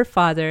taught by her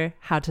father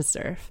how to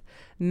surf.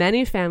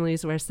 Many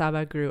families where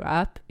Saba grew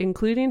up,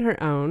 including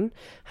her own,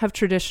 have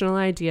traditional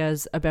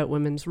ideas about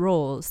women's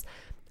roles.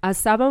 As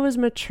Saba was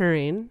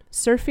maturing,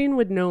 surfing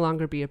would no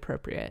longer be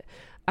appropriate.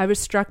 I was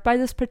struck by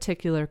this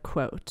particular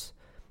quote.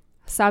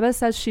 Saba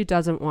says she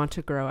doesn't want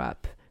to grow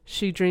up.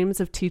 She dreams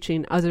of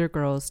teaching other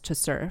girls to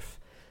surf.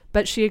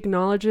 But she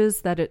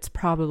acknowledges that it's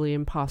probably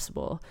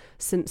impossible,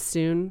 since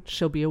soon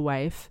she'll be a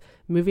wife,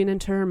 moving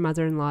into her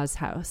mother-in-law's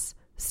house,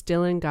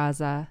 still in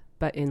Gaza,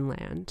 but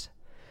inland.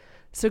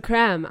 So,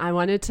 Kram, I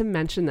wanted to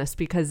mention this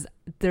because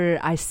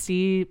I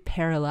see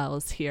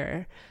parallels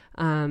here.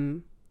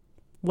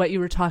 What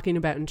you were talking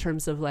about in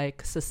terms of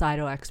like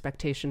societal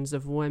expectations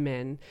of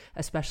women,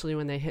 especially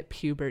when they hit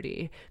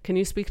puberty. Can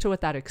you speak to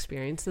what that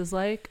experience is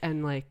like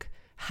and like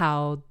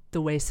how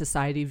the way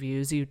society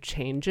views you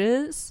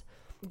changes?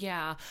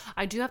 Yeah,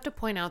 I do have to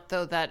point out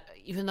though that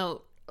even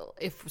though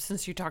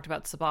since you talked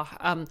about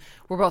Sabah,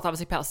 we're both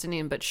obviously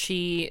Palestinian, but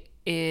she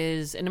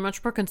is in a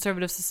much more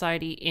conservative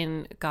society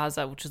in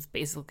Gaza, which is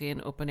basically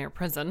an open air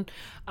prison.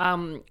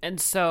 And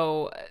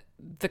so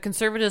the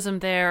conservatism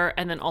there,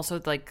 and then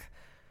also like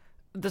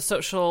the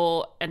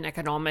social and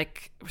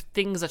economic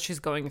things that she's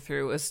going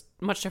through is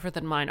much different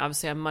than mine.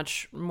 Obviously, I'm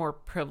much more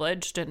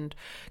privileged and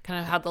kind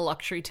of had the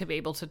luxury to be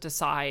able to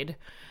decide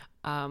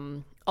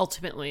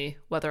ultimately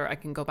whether I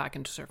can go back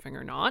into surfing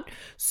or not.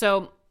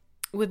 So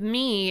with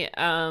me,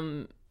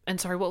 and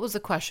sorry, what was the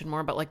question more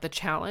about like the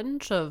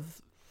challenge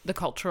of the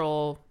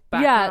cultural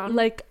background? Yeah,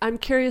 like I'm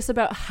curious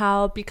about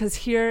how, because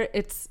here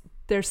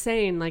they're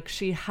saying like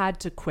she had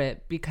to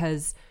quit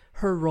because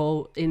her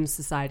role in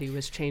society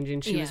was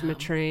changing. She was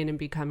maturing and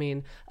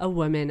becoming a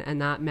woman,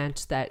 and that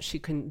meant that she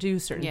couldn't do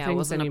certain things it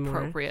wasn't anymore.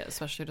 Appropriate,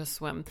 especially to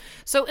swim.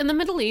 So in the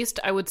Middle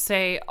East, I would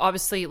say,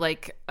 obviously,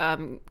 like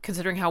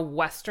considering how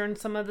Western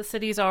some of the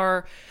cities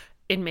are,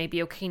 it may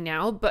be okay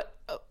now, but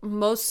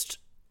most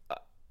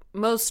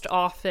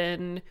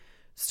often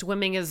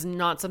swimming is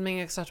not something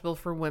acceptable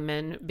for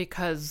women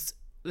because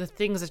the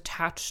things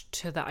attached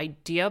to the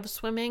idea of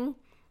swimming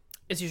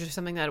is usually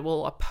something that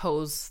will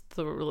oppose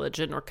the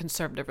religion or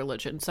conservative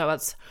religion. So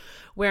it's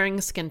wearing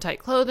skin-tight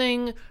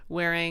clothing,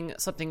 wearing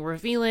something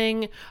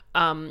revealing,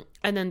 and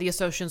then the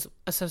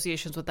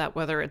associations with that,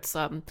 whether it's,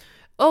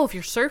 if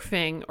you're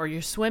surfing or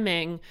you're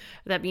swimming,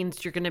 that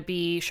means you're going to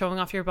be showing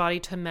off your body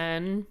to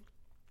men,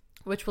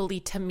 which will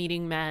lead to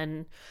meeting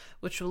men,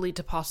 which will lead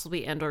to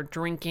possibly or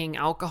drinking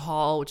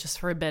alcohol, which is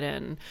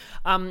forbidden.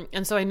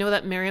 And so I know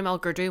that Miriam El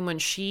Gurdoum, when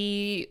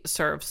she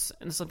surfs,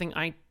 and it's something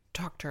I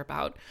talked to her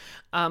about,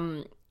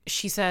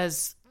 she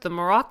says the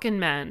Moroccan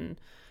men,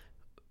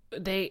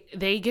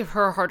 they give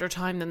her a harder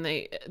time than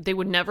they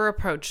would never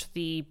approach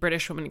the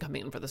British women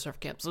coming in for the surf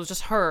camp. So it was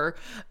just her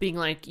being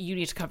like, you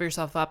need to cover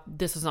yourself up.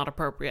 This is not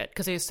appropriate,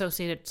 because they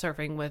associated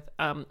surfing with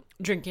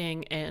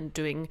drinking and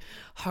doing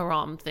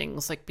haram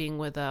things, like being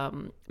with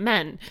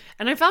men.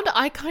 And I found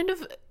I kind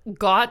of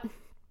got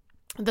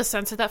the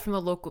sense of that from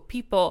the local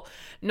people,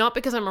 not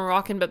because I'm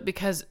Moroccan, but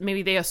because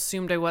maybe they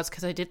assumed I was,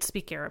 because I did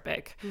speak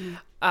Arabic.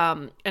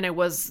 And I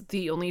was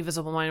the only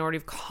visible minority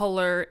of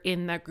color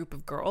in that group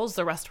of girls.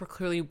 The rest were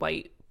clearly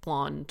white,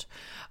 blonde,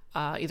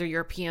 either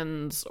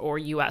Europeans or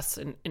US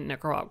in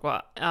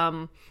Nicaragua.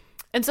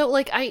 And so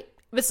like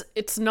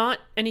it's not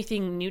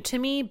anything new to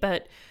me,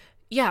 but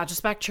yeah,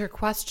 just back to your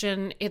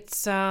question,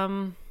 it's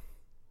I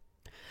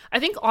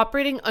think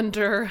operating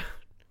under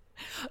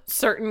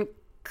certain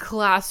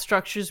class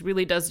structures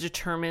really does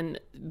determine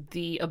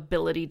the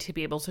ability to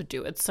be able to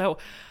do it. So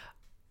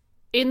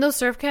in those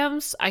surf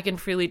camps, I can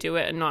freely do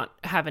it and not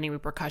have any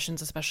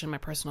repercussions, especially in my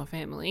personal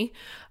family.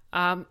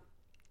 Granted,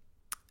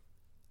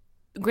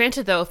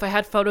 though, if I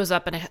had photos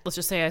up and let's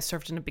just say I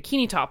surfed in a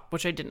bikini top,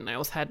 which I didn't, I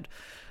always had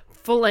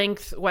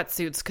full-length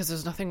wetsuits, because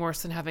there's nothing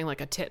worse than having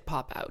like a tit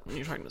pop out when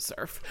you're trying to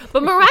surf.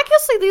 But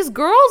miraculously, these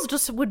girls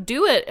just would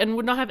do it and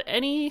would not have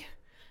any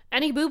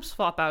boobs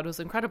flop out. It was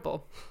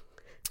incredible.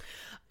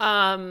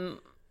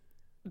 But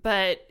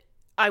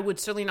I would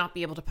certainly not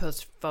be able to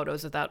post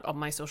photos of that on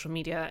my social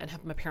media and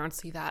have my parents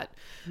see that,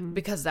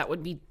 because that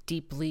would be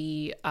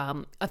deeply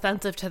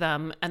offensive to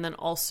them. And then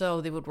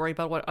also they would worry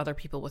about what other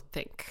people would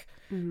think,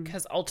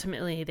 because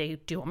ultimately they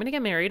do want me to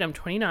get married. I'm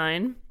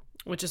 29,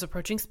 which is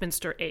approaching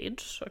spinster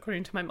age,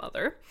 according to my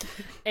mother.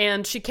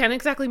 And she can't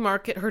exactly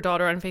market her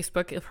daughter on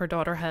Facebook if her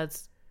daughter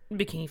has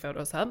bikini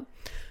photos up.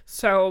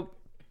 So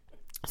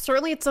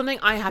certainly it's something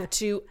I have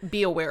to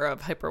be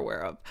hyper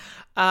aware of.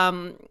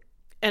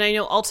 And I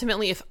know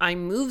ultimately if I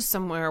move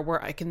somewhere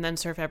where I can then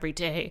surf every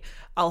day,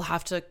 I'll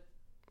have to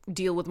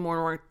deal with more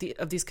and more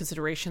of these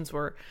considerations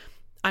where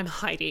I'm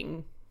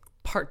hiding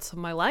parts of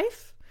my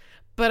life.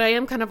 But I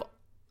am kind of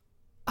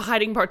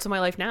hiding parts of my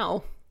life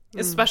now,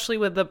 especially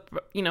with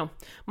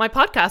my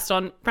podcast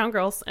on brown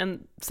girls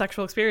and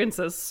sexual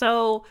experiences.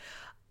 So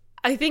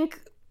I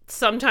think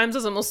sometimes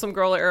as a Muslim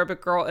girl or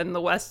Arabic girl in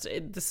the West,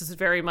 this is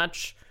very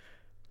much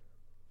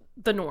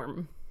the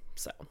norm.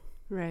 So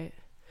right.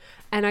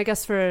 And I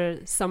guess for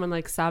someone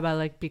like Saba,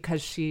 like,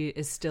 because she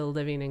is still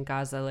living in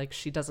Gaza, like,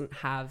 she doesn't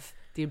have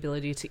the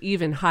ability to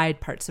even hide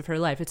parts of her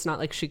life. It's not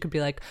like she could be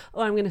like,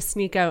 oh, I'm going to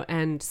sneak out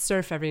and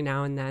surf every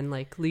now and then,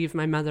 like leave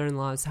my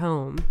mother-in-law's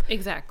home.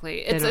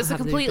 Exactly. It's a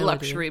complete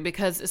luxury,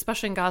 because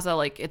especially in Gaza,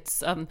 like,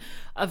 it's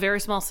a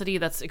very small city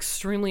that's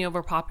extremely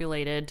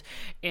overpopulated,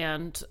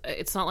 and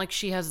it's not like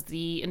she has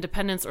the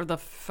independence or the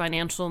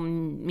financial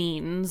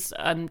means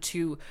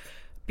to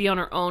be on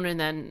her own and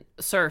then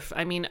surf.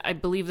 I mean, I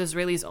believe the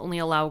Israelis only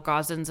allow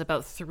Gazans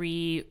about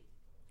 3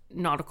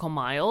 nautical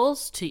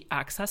miles to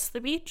access the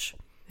beach.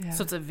 Yeah.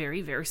 So it's a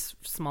very, very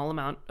small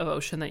amount of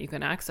ocean that you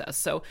can access.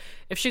 So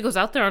if she goes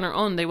out there on her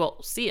own, they will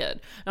see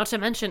it. Not to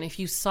mention, if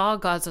you saw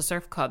Gaza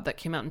Surf Club that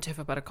came out in TIFF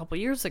about a couple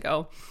years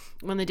ago,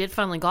 when they did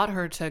finally got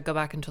her to go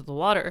back into the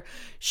water,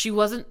 she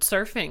wasn't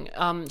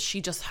surfing. She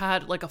just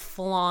had like a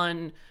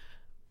full-on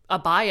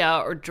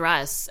abaya or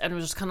dress and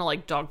was just kind of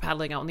like dog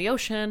paddling out in the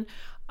ocean.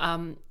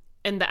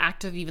 And the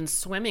act of even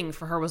swimming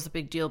for her was a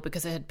big deal,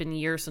 because it had been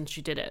years since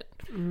she did it,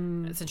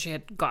 since she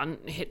had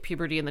hit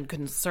puberty and then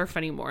couldn't surf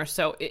anymore.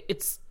 So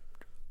it's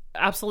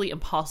absolutely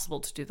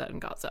impossible to do that in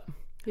Gaza.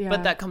 Yeah.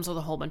 But that comes with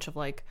a whole bunch of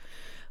like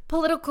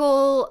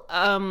political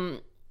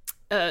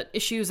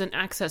issues and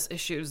access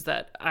issues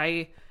that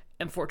I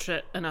am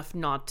fortunate enough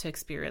not to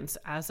experience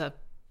as a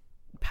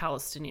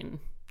Palestinian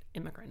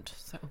immigrant.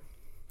 So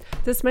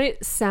this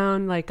might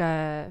sound like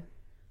a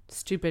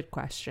stupid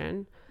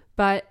question,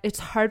 but it's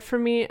hard for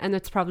me, and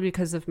it's probably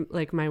because of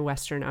like my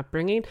Western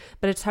upbringing,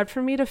 but it's hard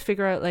for me to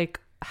figure out, like,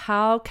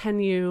 how can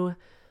you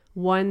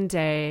one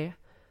day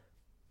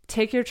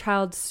take your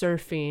child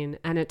surfing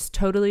and it's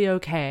totally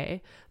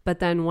okay, but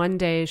then one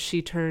day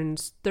she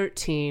turns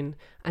 13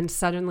 and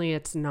suddenly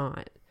it's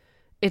not.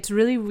 It's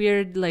really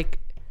weird. Like,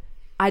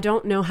 I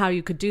don't know how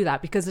you could do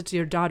that, because it's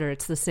your daughter.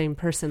 It's the same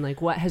person.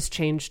 Like, what has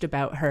changed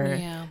about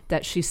her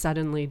that she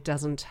suddenly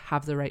doesn't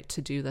have the right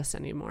to do this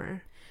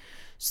anymore?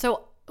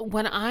 So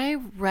when I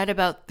read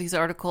about these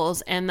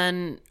articles and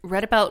then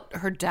read about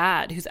her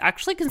dad, who's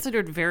actually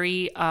considered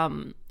very,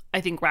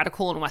 I think,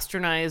 radical and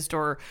westernized,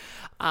 or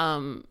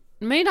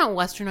maybe not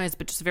westernized,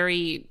 but just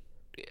very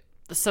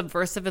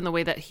subversive in the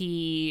way that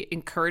he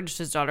encouraged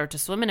his daughter to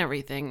swim and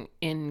everything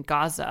in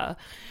Gaza.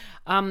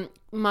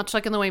 Much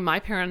like in the way my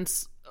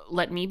parents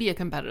let me be a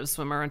competitive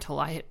swimmer until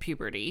I hit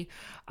puberty.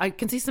 I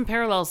can see some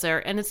parallels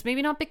there. And it's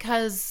maybe not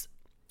because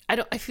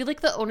I feel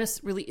like the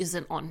onus really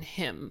isn't on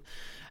him.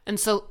 And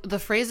so the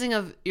phrasing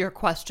of your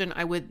question,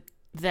 I would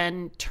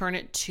then turn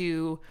it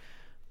to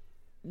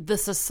the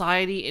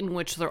society in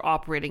which they're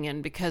operating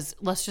in, because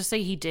let's just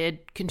say he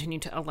did continue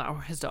to allow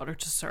his daughter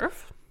to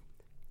surf.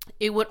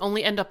 It would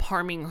only end up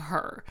harming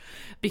her,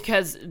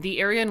 because the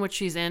area in which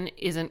she's in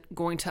isn't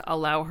going to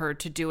allow her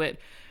to do it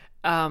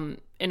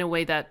in a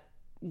way that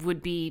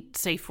would be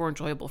safe or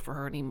enjoyable for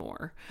her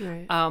anymore.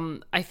 Right.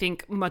 I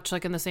think much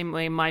like in the same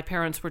way my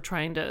parents were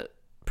trying to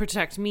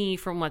protect me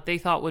from what they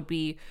thought would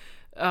be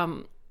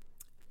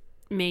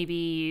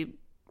maybe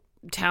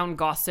town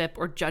gossip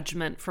or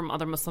judgment from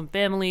other Muslim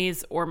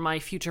families, or my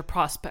future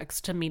prospects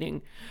to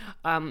meeting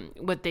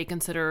what they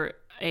consider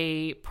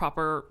a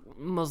proper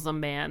Muslim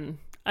man.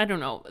 I don't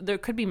know. There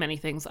could be many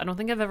things. I don't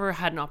think I've ever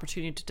had an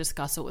opportunity to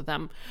discuss it with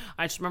them.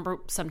 I just remember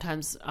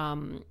sometimes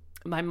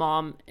my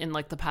mom in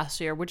like the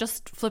past year would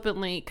just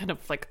flippantly kind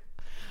of like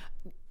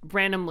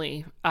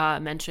randomly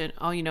mention,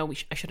 oh, you know,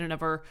 I should have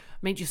never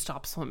made you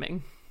stop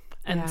swimming.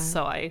 And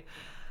so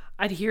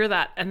I'd hear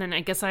that. And then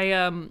I guess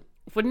I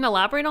wouldn't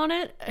elaborate on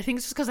it. I think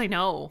it's just because I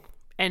know.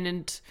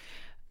 And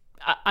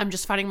I'm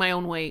just finding my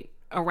own way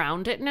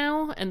around it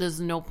now. And there's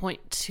no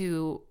point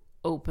to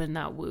open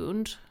that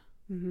wound.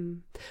 Mm-hmm.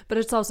 But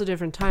it's also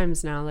different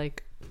times now.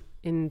 Like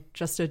in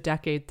just a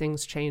decade,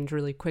 things change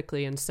really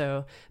quickly. And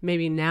so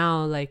maybe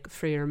now, like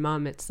for your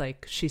mom, it's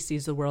like she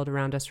sees the world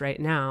around us right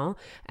now.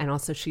 And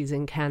also she's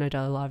in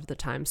Canada a lot of the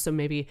time. So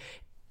maybe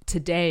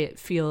today it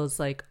feels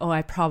like, oh,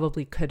 I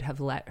probably could have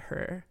let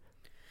her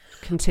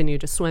continue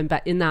to swim.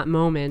 But in that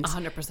moment,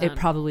 100%. It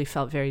probably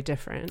felt very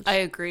different. I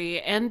agree.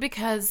 And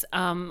because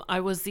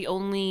I was the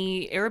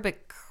only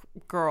Arabic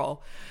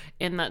girl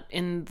in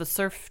the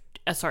surf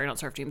sorry, not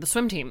surf team, the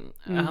swim team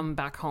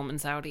back home in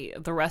Saudi.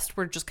 The rest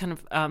were just kind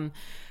of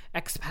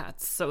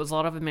expats. So it was a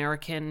lot of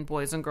American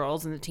boys and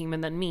girls in the team,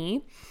 and then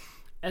me.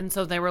 And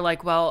so they were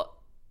like, well,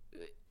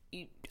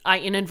 I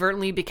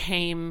inadvertently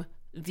became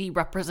the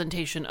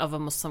representation of a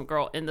Muslim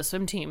girl in the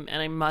swim team,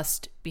 and I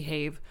must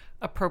behave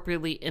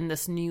appropriately in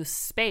this new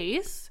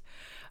space.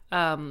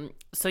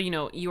 So, you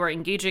know, you are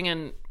engaging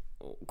in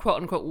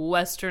quote unquote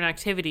Western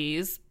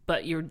activities,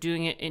 but you're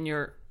doing it in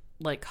your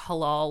like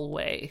halal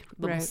way,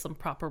 the right.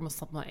 proper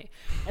Muslim way.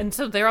 And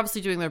so they're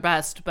obviously doing their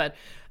best, but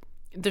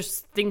there's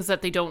things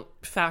that they don't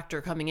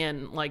factor coming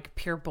in, like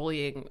peer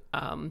bullying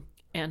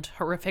and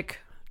horrific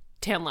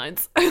tan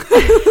lines. That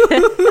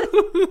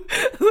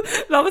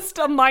was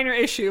a minor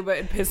issue, but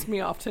it pissed me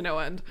off to no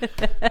end.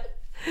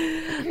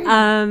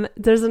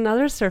 There's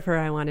another surfer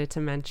I wanted to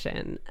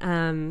mention.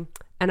 And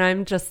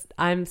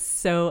I'm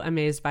so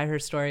amazed by her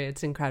story.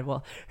 It's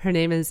incredible. Her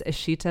name is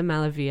Ishita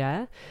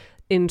Malavia.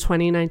 In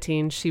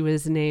 2019, she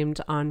was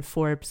named on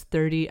Forbes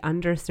 30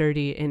 Under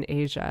 30 in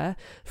Asia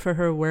for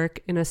her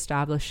work in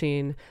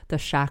establishing the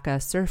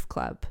Shaka Surf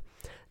Club.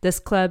 This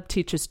club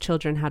teaches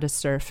children how to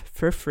surf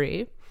for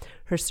free.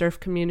 Her surf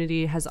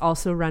community has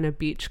also run a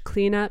beach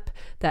cleanup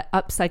that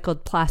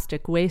upcycled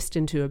plastic waste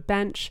into a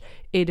bench,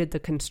 aided the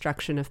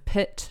construction of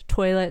pit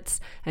toilets,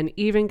 and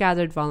even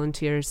gathered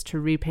volunteers to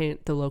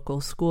repaint the local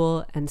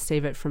school and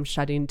save it from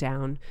shutting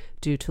down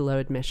due to low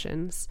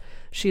admissions.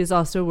 She has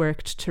also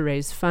worked to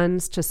raise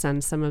funds to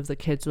send some of the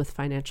kids with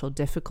financial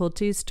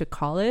difficulties to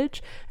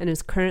college, and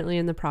is currently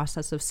in the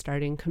process of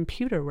starting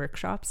computer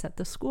workshops at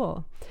the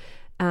school.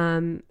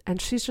 And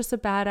she's just a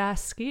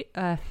badass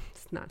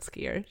not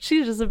skier.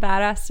 She's just a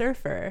badass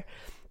surfer.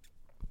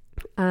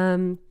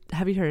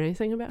 Have you heard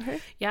anything about her?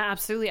 Yeah,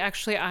 absolutely.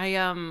 Actually,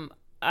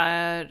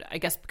 I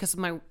guess because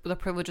of the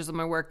privileges of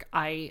my work,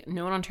 I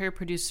know an Ontario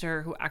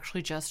producer who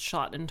actually just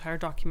shot an entire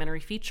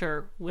documentary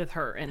feature with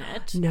her in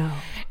it. No.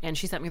 And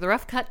she sent me the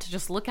rough cut to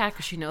just look at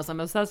because she knows I'm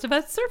obsessed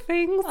about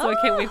surfing. So I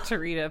can't wait to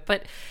read it.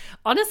 But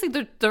honestly,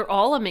 they're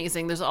all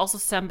amazing. There's also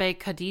Sembe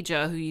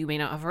Khadija, who you may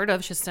not have heard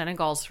of. She's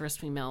Senegal's first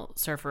female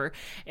surfer.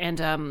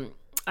 And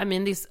I'm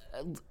in these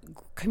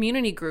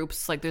community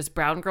groups. Like there's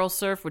Brown Girl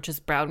Surf, which is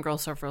brown girl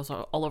surfers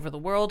all over the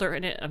world are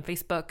in it on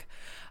Facebook.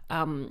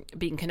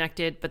 Being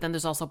connected, but then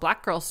there's also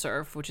Black Girl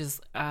Surf, which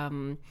is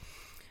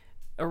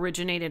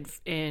originated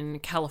in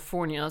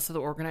California. So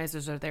the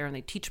organizers are there and they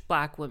teach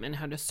Black women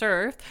how to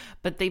surf,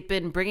 but they've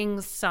been bringing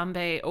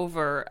Sambe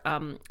over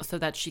so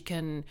that she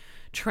can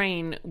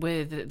train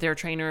with their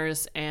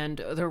trainers,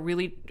 and they're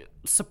really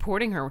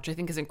supporting her, which I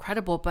think is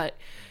incredible, but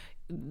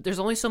there's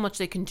only so much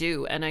they can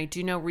do. And I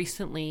do know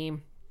recently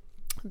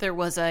there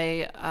was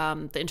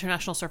the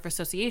International Surf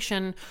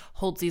Association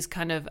holds these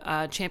kind of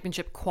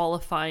championship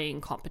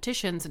qualifying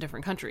competitions in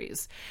different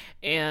countries.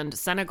 And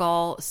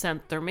Senegal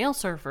sent their male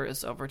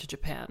surfers over to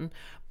Japan,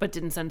 but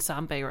didn't send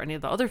Sambe or any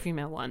of the other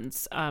female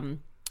ones,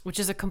 which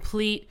is a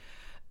complete,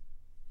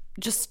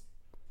 just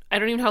I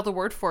don't even have the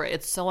word for it.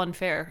 It's so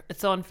unfair. It's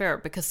so unfair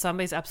because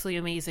Sambe's absolutely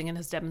amazing and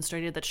has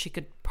demonstrated that she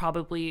could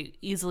probably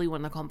easily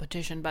win the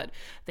competition, but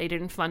they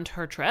didn't fund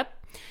her trip.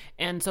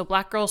 And so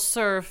Black Girls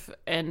Surf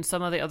and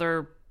some of the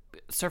other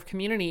surf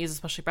communities,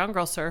 especially Brown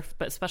Girls Surf,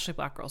 but especially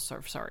Black Girls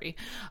Surf,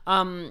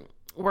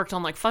 worked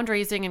on like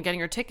fundraising and getting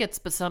her tickets.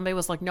 But Sambe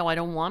was like, no, I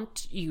don't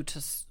want you to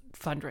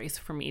fundraise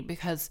for me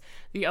because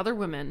the other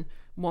women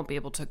won't be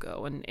able to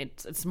go. And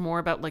it's more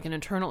about like an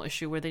internal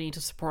issue where they need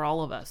to support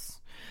all of us.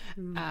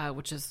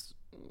 Which is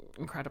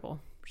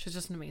incredible. She's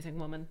just an amazing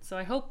woman. So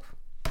I hope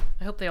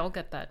they all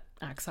get that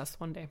access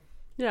one day.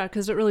 Yeah,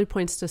 because it really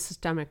points to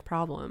systemic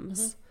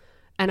problems.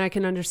 And I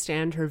can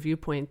understand her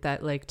viewpoint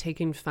that like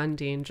taking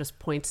funding just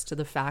points to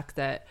the fact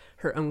that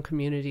her own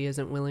community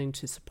isn't willing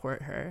to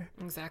support her.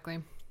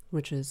 Exactly.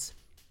 Which is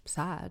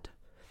sad.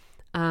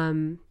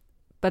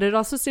 But it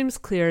also seems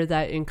clear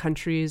that in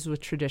countries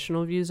with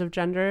traditional views of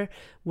gender,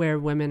 where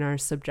women are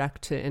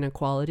subject to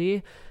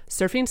inequality,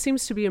 surfing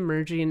seems to be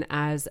emerging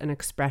as an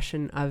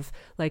expression of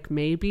like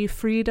maybe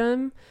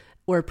freedom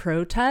or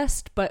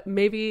protest, but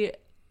maybe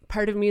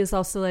part of me is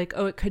also like,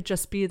 oh, it could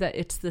just be that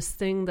it's this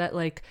thing that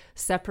like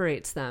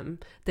separates them.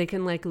 They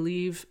can like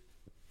leave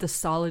the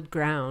solid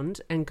ground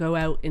and go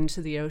out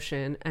into the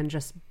ocean and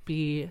just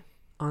be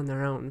on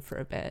their own for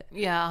a bit.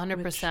 Yeah,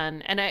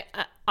 100%. And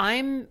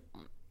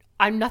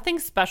I'm nothing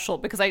special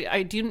because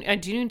I do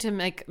need to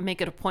make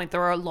it a point.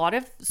 There are a lot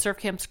of surf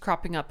camps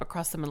cropping up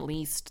across the Middle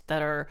East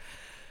that are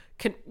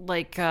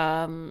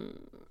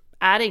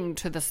adding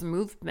to this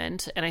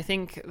movement, and I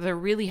think they're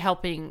really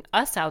helping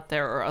us out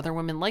there or other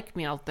women like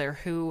me out there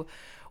who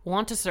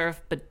want to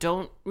surf but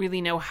don't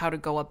really know how to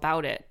go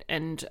about it.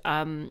 And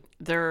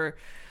they're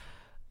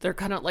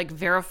kind of like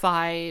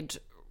verified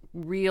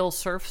real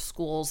surf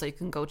schools that you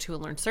can go to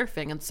and learn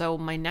surfing. And so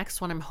my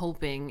next one I'm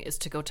hoping is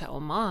to go to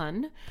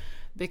Oman,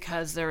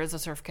 because there is a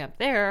surf camp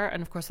there,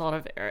 and of course a lot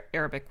of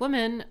Arabic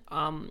women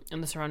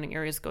in the surrounding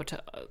areas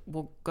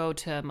will go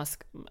to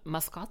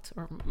Muscat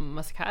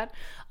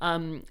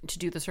to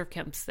do the surf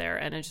camps there.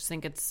 And I just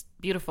think it's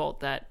beautiful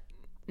that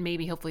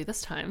maybe hopefully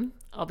this time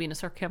I'll be in a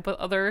surf camp with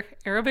other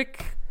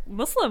Arabic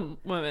Muslim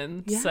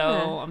women. Yeah.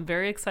 So I'm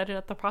very excited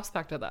at the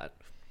prospect of that.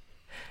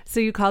 So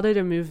you called it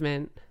a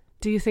movement.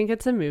 Do you think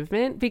it's a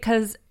movement?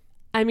 Because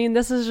I mean,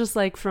 this is just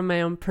like from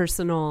my own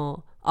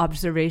personal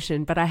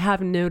observation, but I have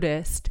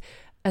noticed,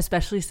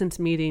 especially since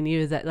meeting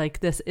you, that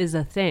like this is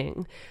a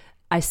thing.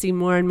 I see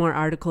more and more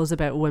articles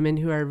about women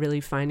who are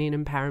really finding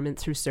empowerment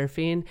through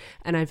surfing,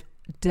 and I've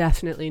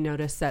definitely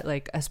noticed that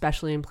like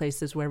especially in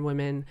places where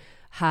women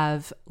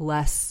have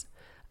less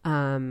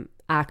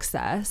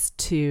access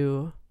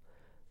to,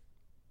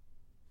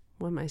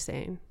 what am I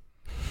saying?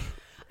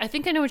 I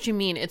think I know what you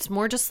mean. It's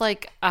more just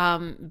like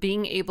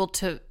being able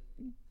to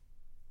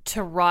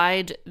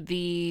ride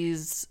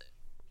these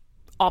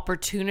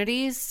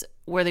opportunities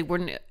where they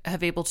wouldn't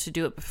have able to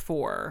do it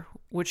before,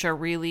 which are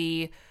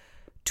really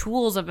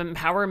tools of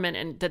empowerment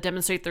and that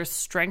demonstrate their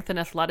strength and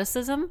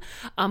athleticism.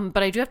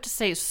 But I do have to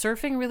say,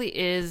 surfing really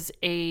is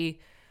a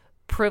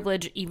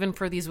privilege even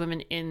for these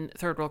women in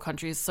third world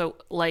countries. So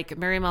like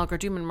Mariam El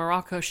Gardoum in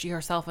Morocco, she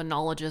herself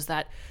acknowledges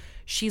that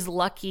she's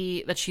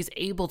lucky that she's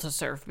able to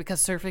surf because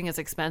surfing is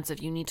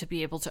expensive. You need to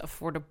be able to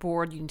afford a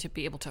board. You need to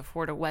be able to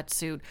afford a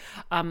wetsuit.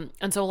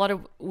 And so a lot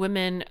of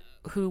women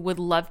who would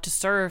love to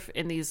surf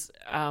in these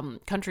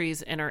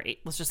countries and are,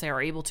 let's just say,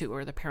 are able to,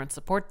 or their parents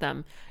support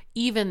them,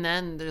 even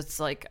then there's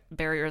like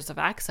barriers of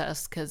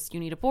access because you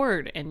need a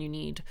board and you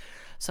need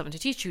someone to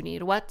teach you, you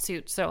need a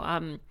wetsuit.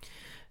 So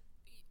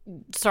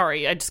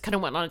sorry, I just kind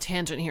of went on a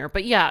tangent here.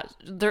 But yeah,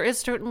 there is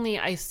certainly,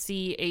 I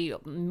see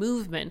a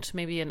movement,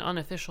 maybe an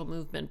unofficial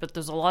movement, but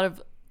there's a lot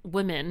of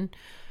women,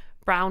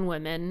 brown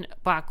women,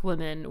 black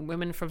women,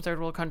 women from third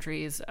world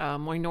countries,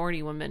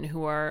 minority women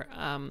who are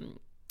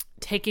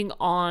taking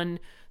on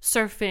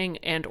surfing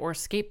and or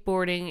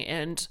skateboarding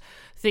and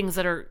things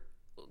that are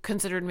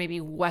considered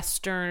maybe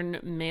Western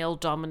male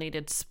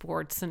dominated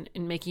sports and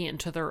making it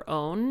into their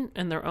own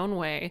in their own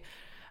way.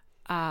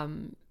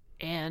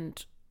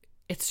 And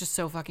it's just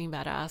so fucking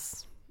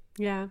badass.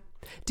 Yeah.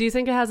 Do you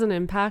think it has an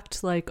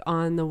impact like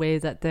on the way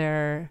that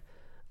their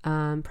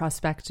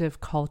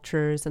prospective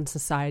cultures and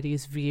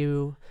societies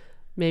view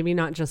maybe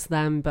not just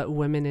them, but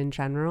women in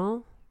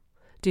general?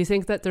 Do you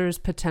think that there's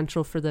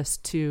potential for this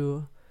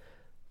to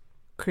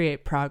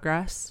create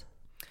progress?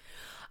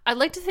 I'd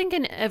like to think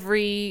in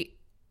every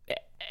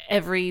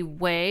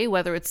way,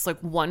 whether it's like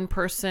one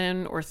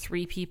person or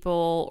three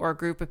people or a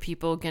group of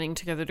people getting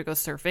together to go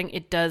surfing,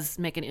 it does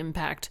make an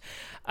impact.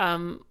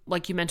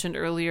 Like you mentioned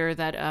earlier,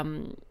 that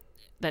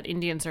that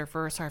Indian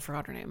surfer, sorry, I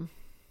forgot her name.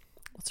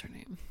 What's her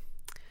name?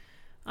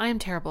 I am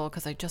terrible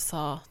because I just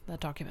saw that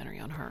documentary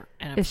on her.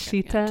 And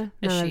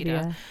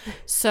Ishita.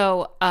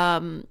 So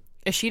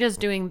Ishita's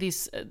doing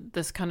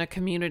this kind of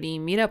community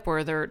meetup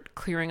where they're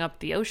clearing up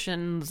the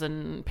oceans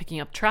and picking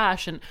up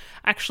trash. And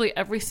actually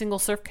every single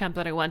surf camp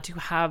that I went to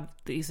have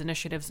these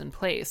initiatives in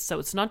place. So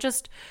it's not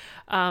just,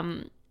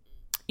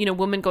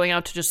 women going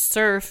out to just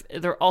surf.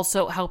 They're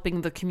also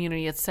helping the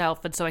community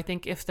itself. And so I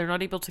think if they're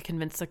not able to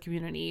convince the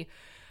community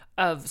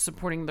of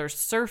supporting their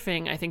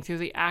surfing, I think through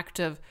the act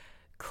of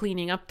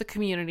cleaning up the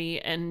community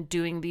and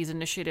doing these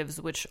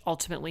initiatives, which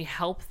ultimately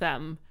help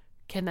them,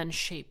 can then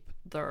shape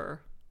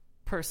their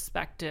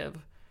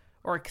perspective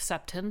or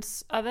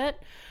acceptance of it.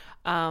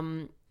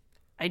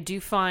 I do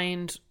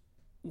find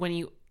when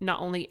you not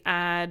only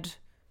add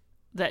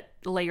that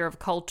layer of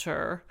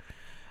culture,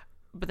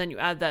 but then you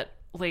add that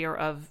layer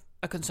of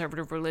a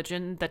conservative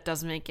religion, that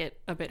does make it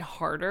a bit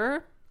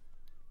harder.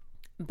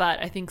 But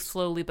I think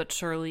slowly but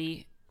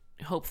surely,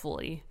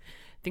 hopefully,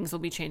 things will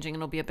be changing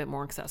and it'll be a bit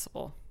more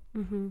accessible.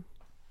 Mm-hmm.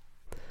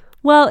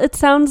 Well, it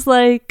sounds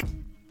like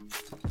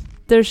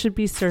there should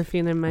be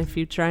surfing in my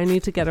future. I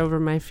need to get over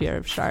my fear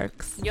of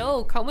sharks.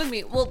 Yo, come with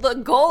me. Well, the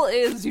goal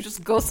is you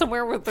just go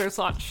somewhere where there's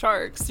not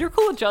sharks. You're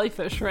cool with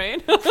jellyfish,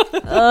 right? It's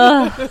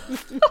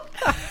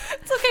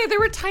okay. There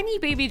were tiny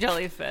baby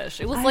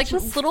jellyfish. It was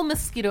little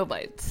mosquito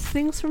bites.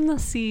 Things from the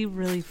sea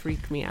really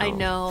freak me out. I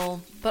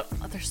know, but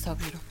they're so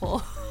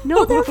beautiful.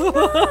 No, they're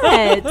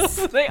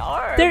not. They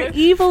are. They're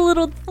evil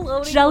little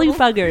jelly little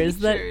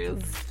buggers.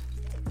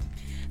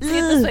 See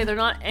it this way, they're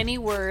not any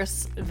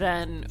worse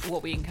than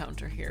what we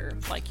encounter here.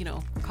 Like,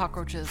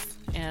 cockroaches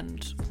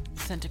and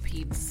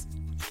centipedes.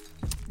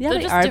 Yeah, They're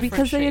they just are different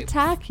because they shapes.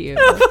 attack you.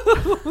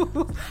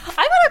 I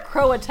had a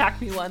crow attack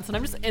me once, and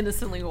I'm just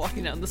innocently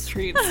walking down the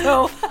street.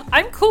 So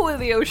I'm cool with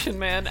the ocean,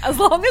 man, as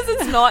long as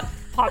it's not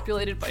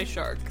populated by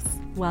sharks.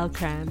 Well,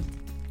 Cran,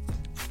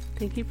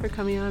 thank you for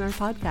coming on our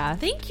podcast.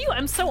 Thank you.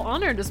 I'm so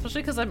honored,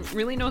 especially because I'm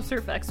really no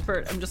surf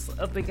expert. I'm just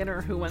a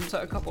beginner who went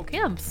to a couple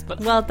camps.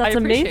 But well, that's I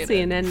appreciate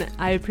amazing, it. and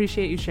I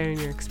appreciate you sharing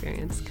your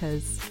experience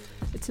because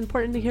it's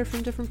important to hear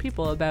from different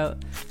people about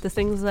the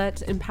things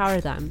that empower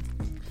them.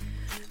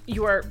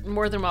 You are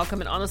more than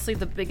welcome, and honestly,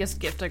 the biggest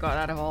gift I got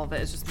out of all of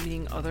it is just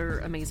meeting other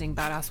amazing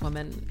badass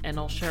women, and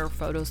I'll share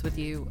photos with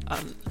you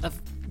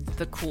of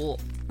the cool,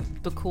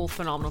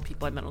 phenomenal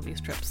people I met on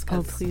these trips.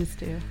 Oh, please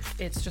do.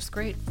 It's just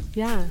great.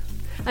 Yeah.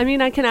 I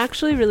mean, I can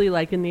actually really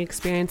liken the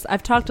experience.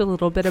 I've talked a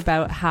little bit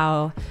about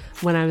how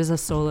when I was a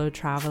solo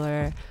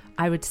traveler,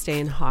 I would stay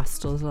in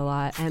hostels a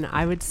lot, and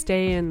I would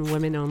stay in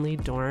women-only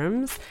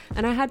dorms,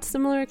 and I had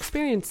similar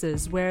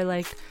experiences where,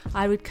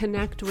 I would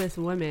connect with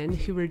women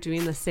who were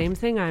doing the same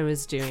thing I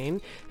was doing,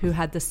 who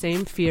had the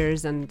same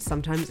fears and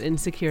sometimes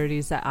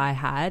insecurities that I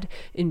had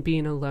in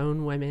being a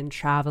lone woman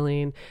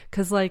traveling,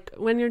 because,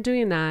 when you're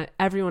doing that,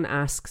 everyone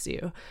asks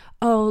you,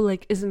 oh,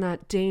 isn't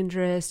that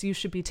dangerous? You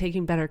should be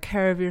taking better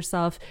care of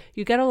yourself.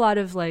 You get a lot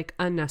of,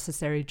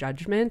 unnecessary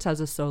judgment as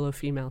a solo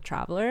female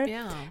traveler.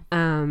 Yeah.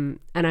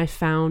 And I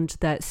found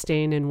that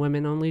staying in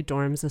women-only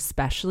dorms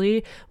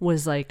especially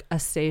was, a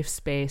safe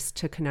space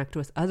to connect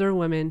with other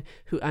women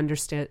who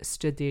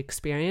understood the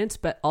experience,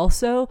 but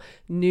also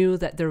knew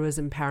that there was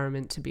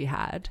empowerment to be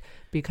had,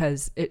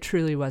 because it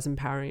truly was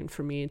empowering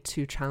for me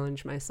to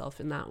challenge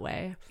myself in that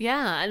way.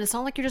 Yeah, and it's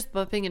not like you're just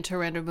bumping into a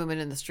random woman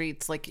in the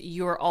streets.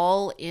 You're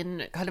all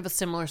in kind of a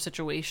similar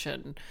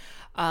situation.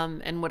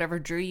 And whatever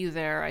drew you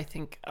there, I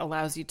think,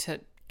 allows you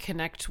to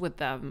connect with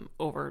them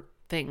over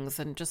things.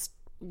 And just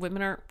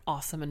women are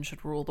awesome and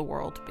should rule the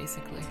world,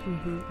 basically.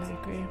 I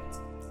agree.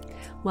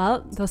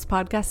 Well, this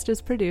podcast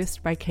is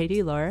produced by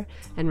Katie Lohr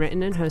and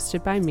written and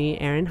hosted by me,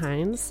 Erin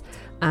Hines.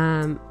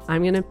 I'm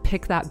going to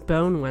pick that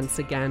bone once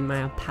again,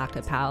 my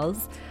alpaca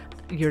pals.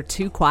 You're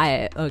too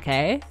quiet,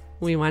 okay?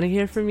 We want to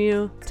hear from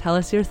you. Tell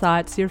us your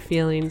thoughts, your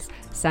feelings.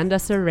 Send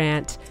us a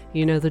rant.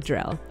 You know the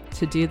drill.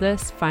 To do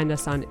this, find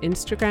us on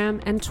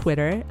Instagram and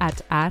Twitter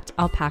at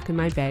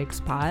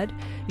alpacamybagspod.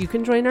 You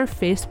can join our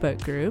Facebook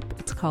group.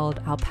 It's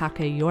called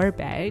Alpaca Your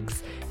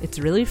Bags. It's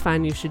really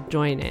fun. You should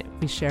join it.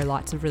 We share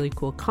lots of really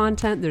cool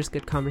content. There's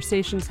good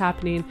conversations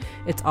happening.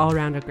 It's all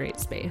around a great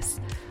space.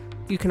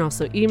 You can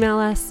also email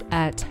us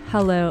at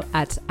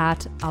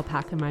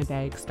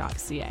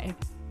hello@alpacamybags.ca.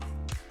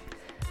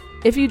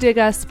 If you dig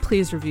us,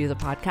 please review the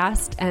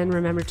podcast, and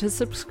remember to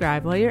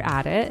subscribe while you're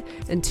at it,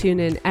 and tune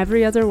in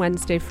every other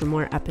Wednesday for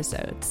more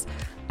episodes.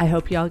 I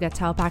hope you all get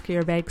to alpaca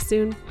your bags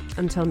soon.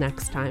 Until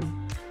next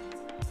time.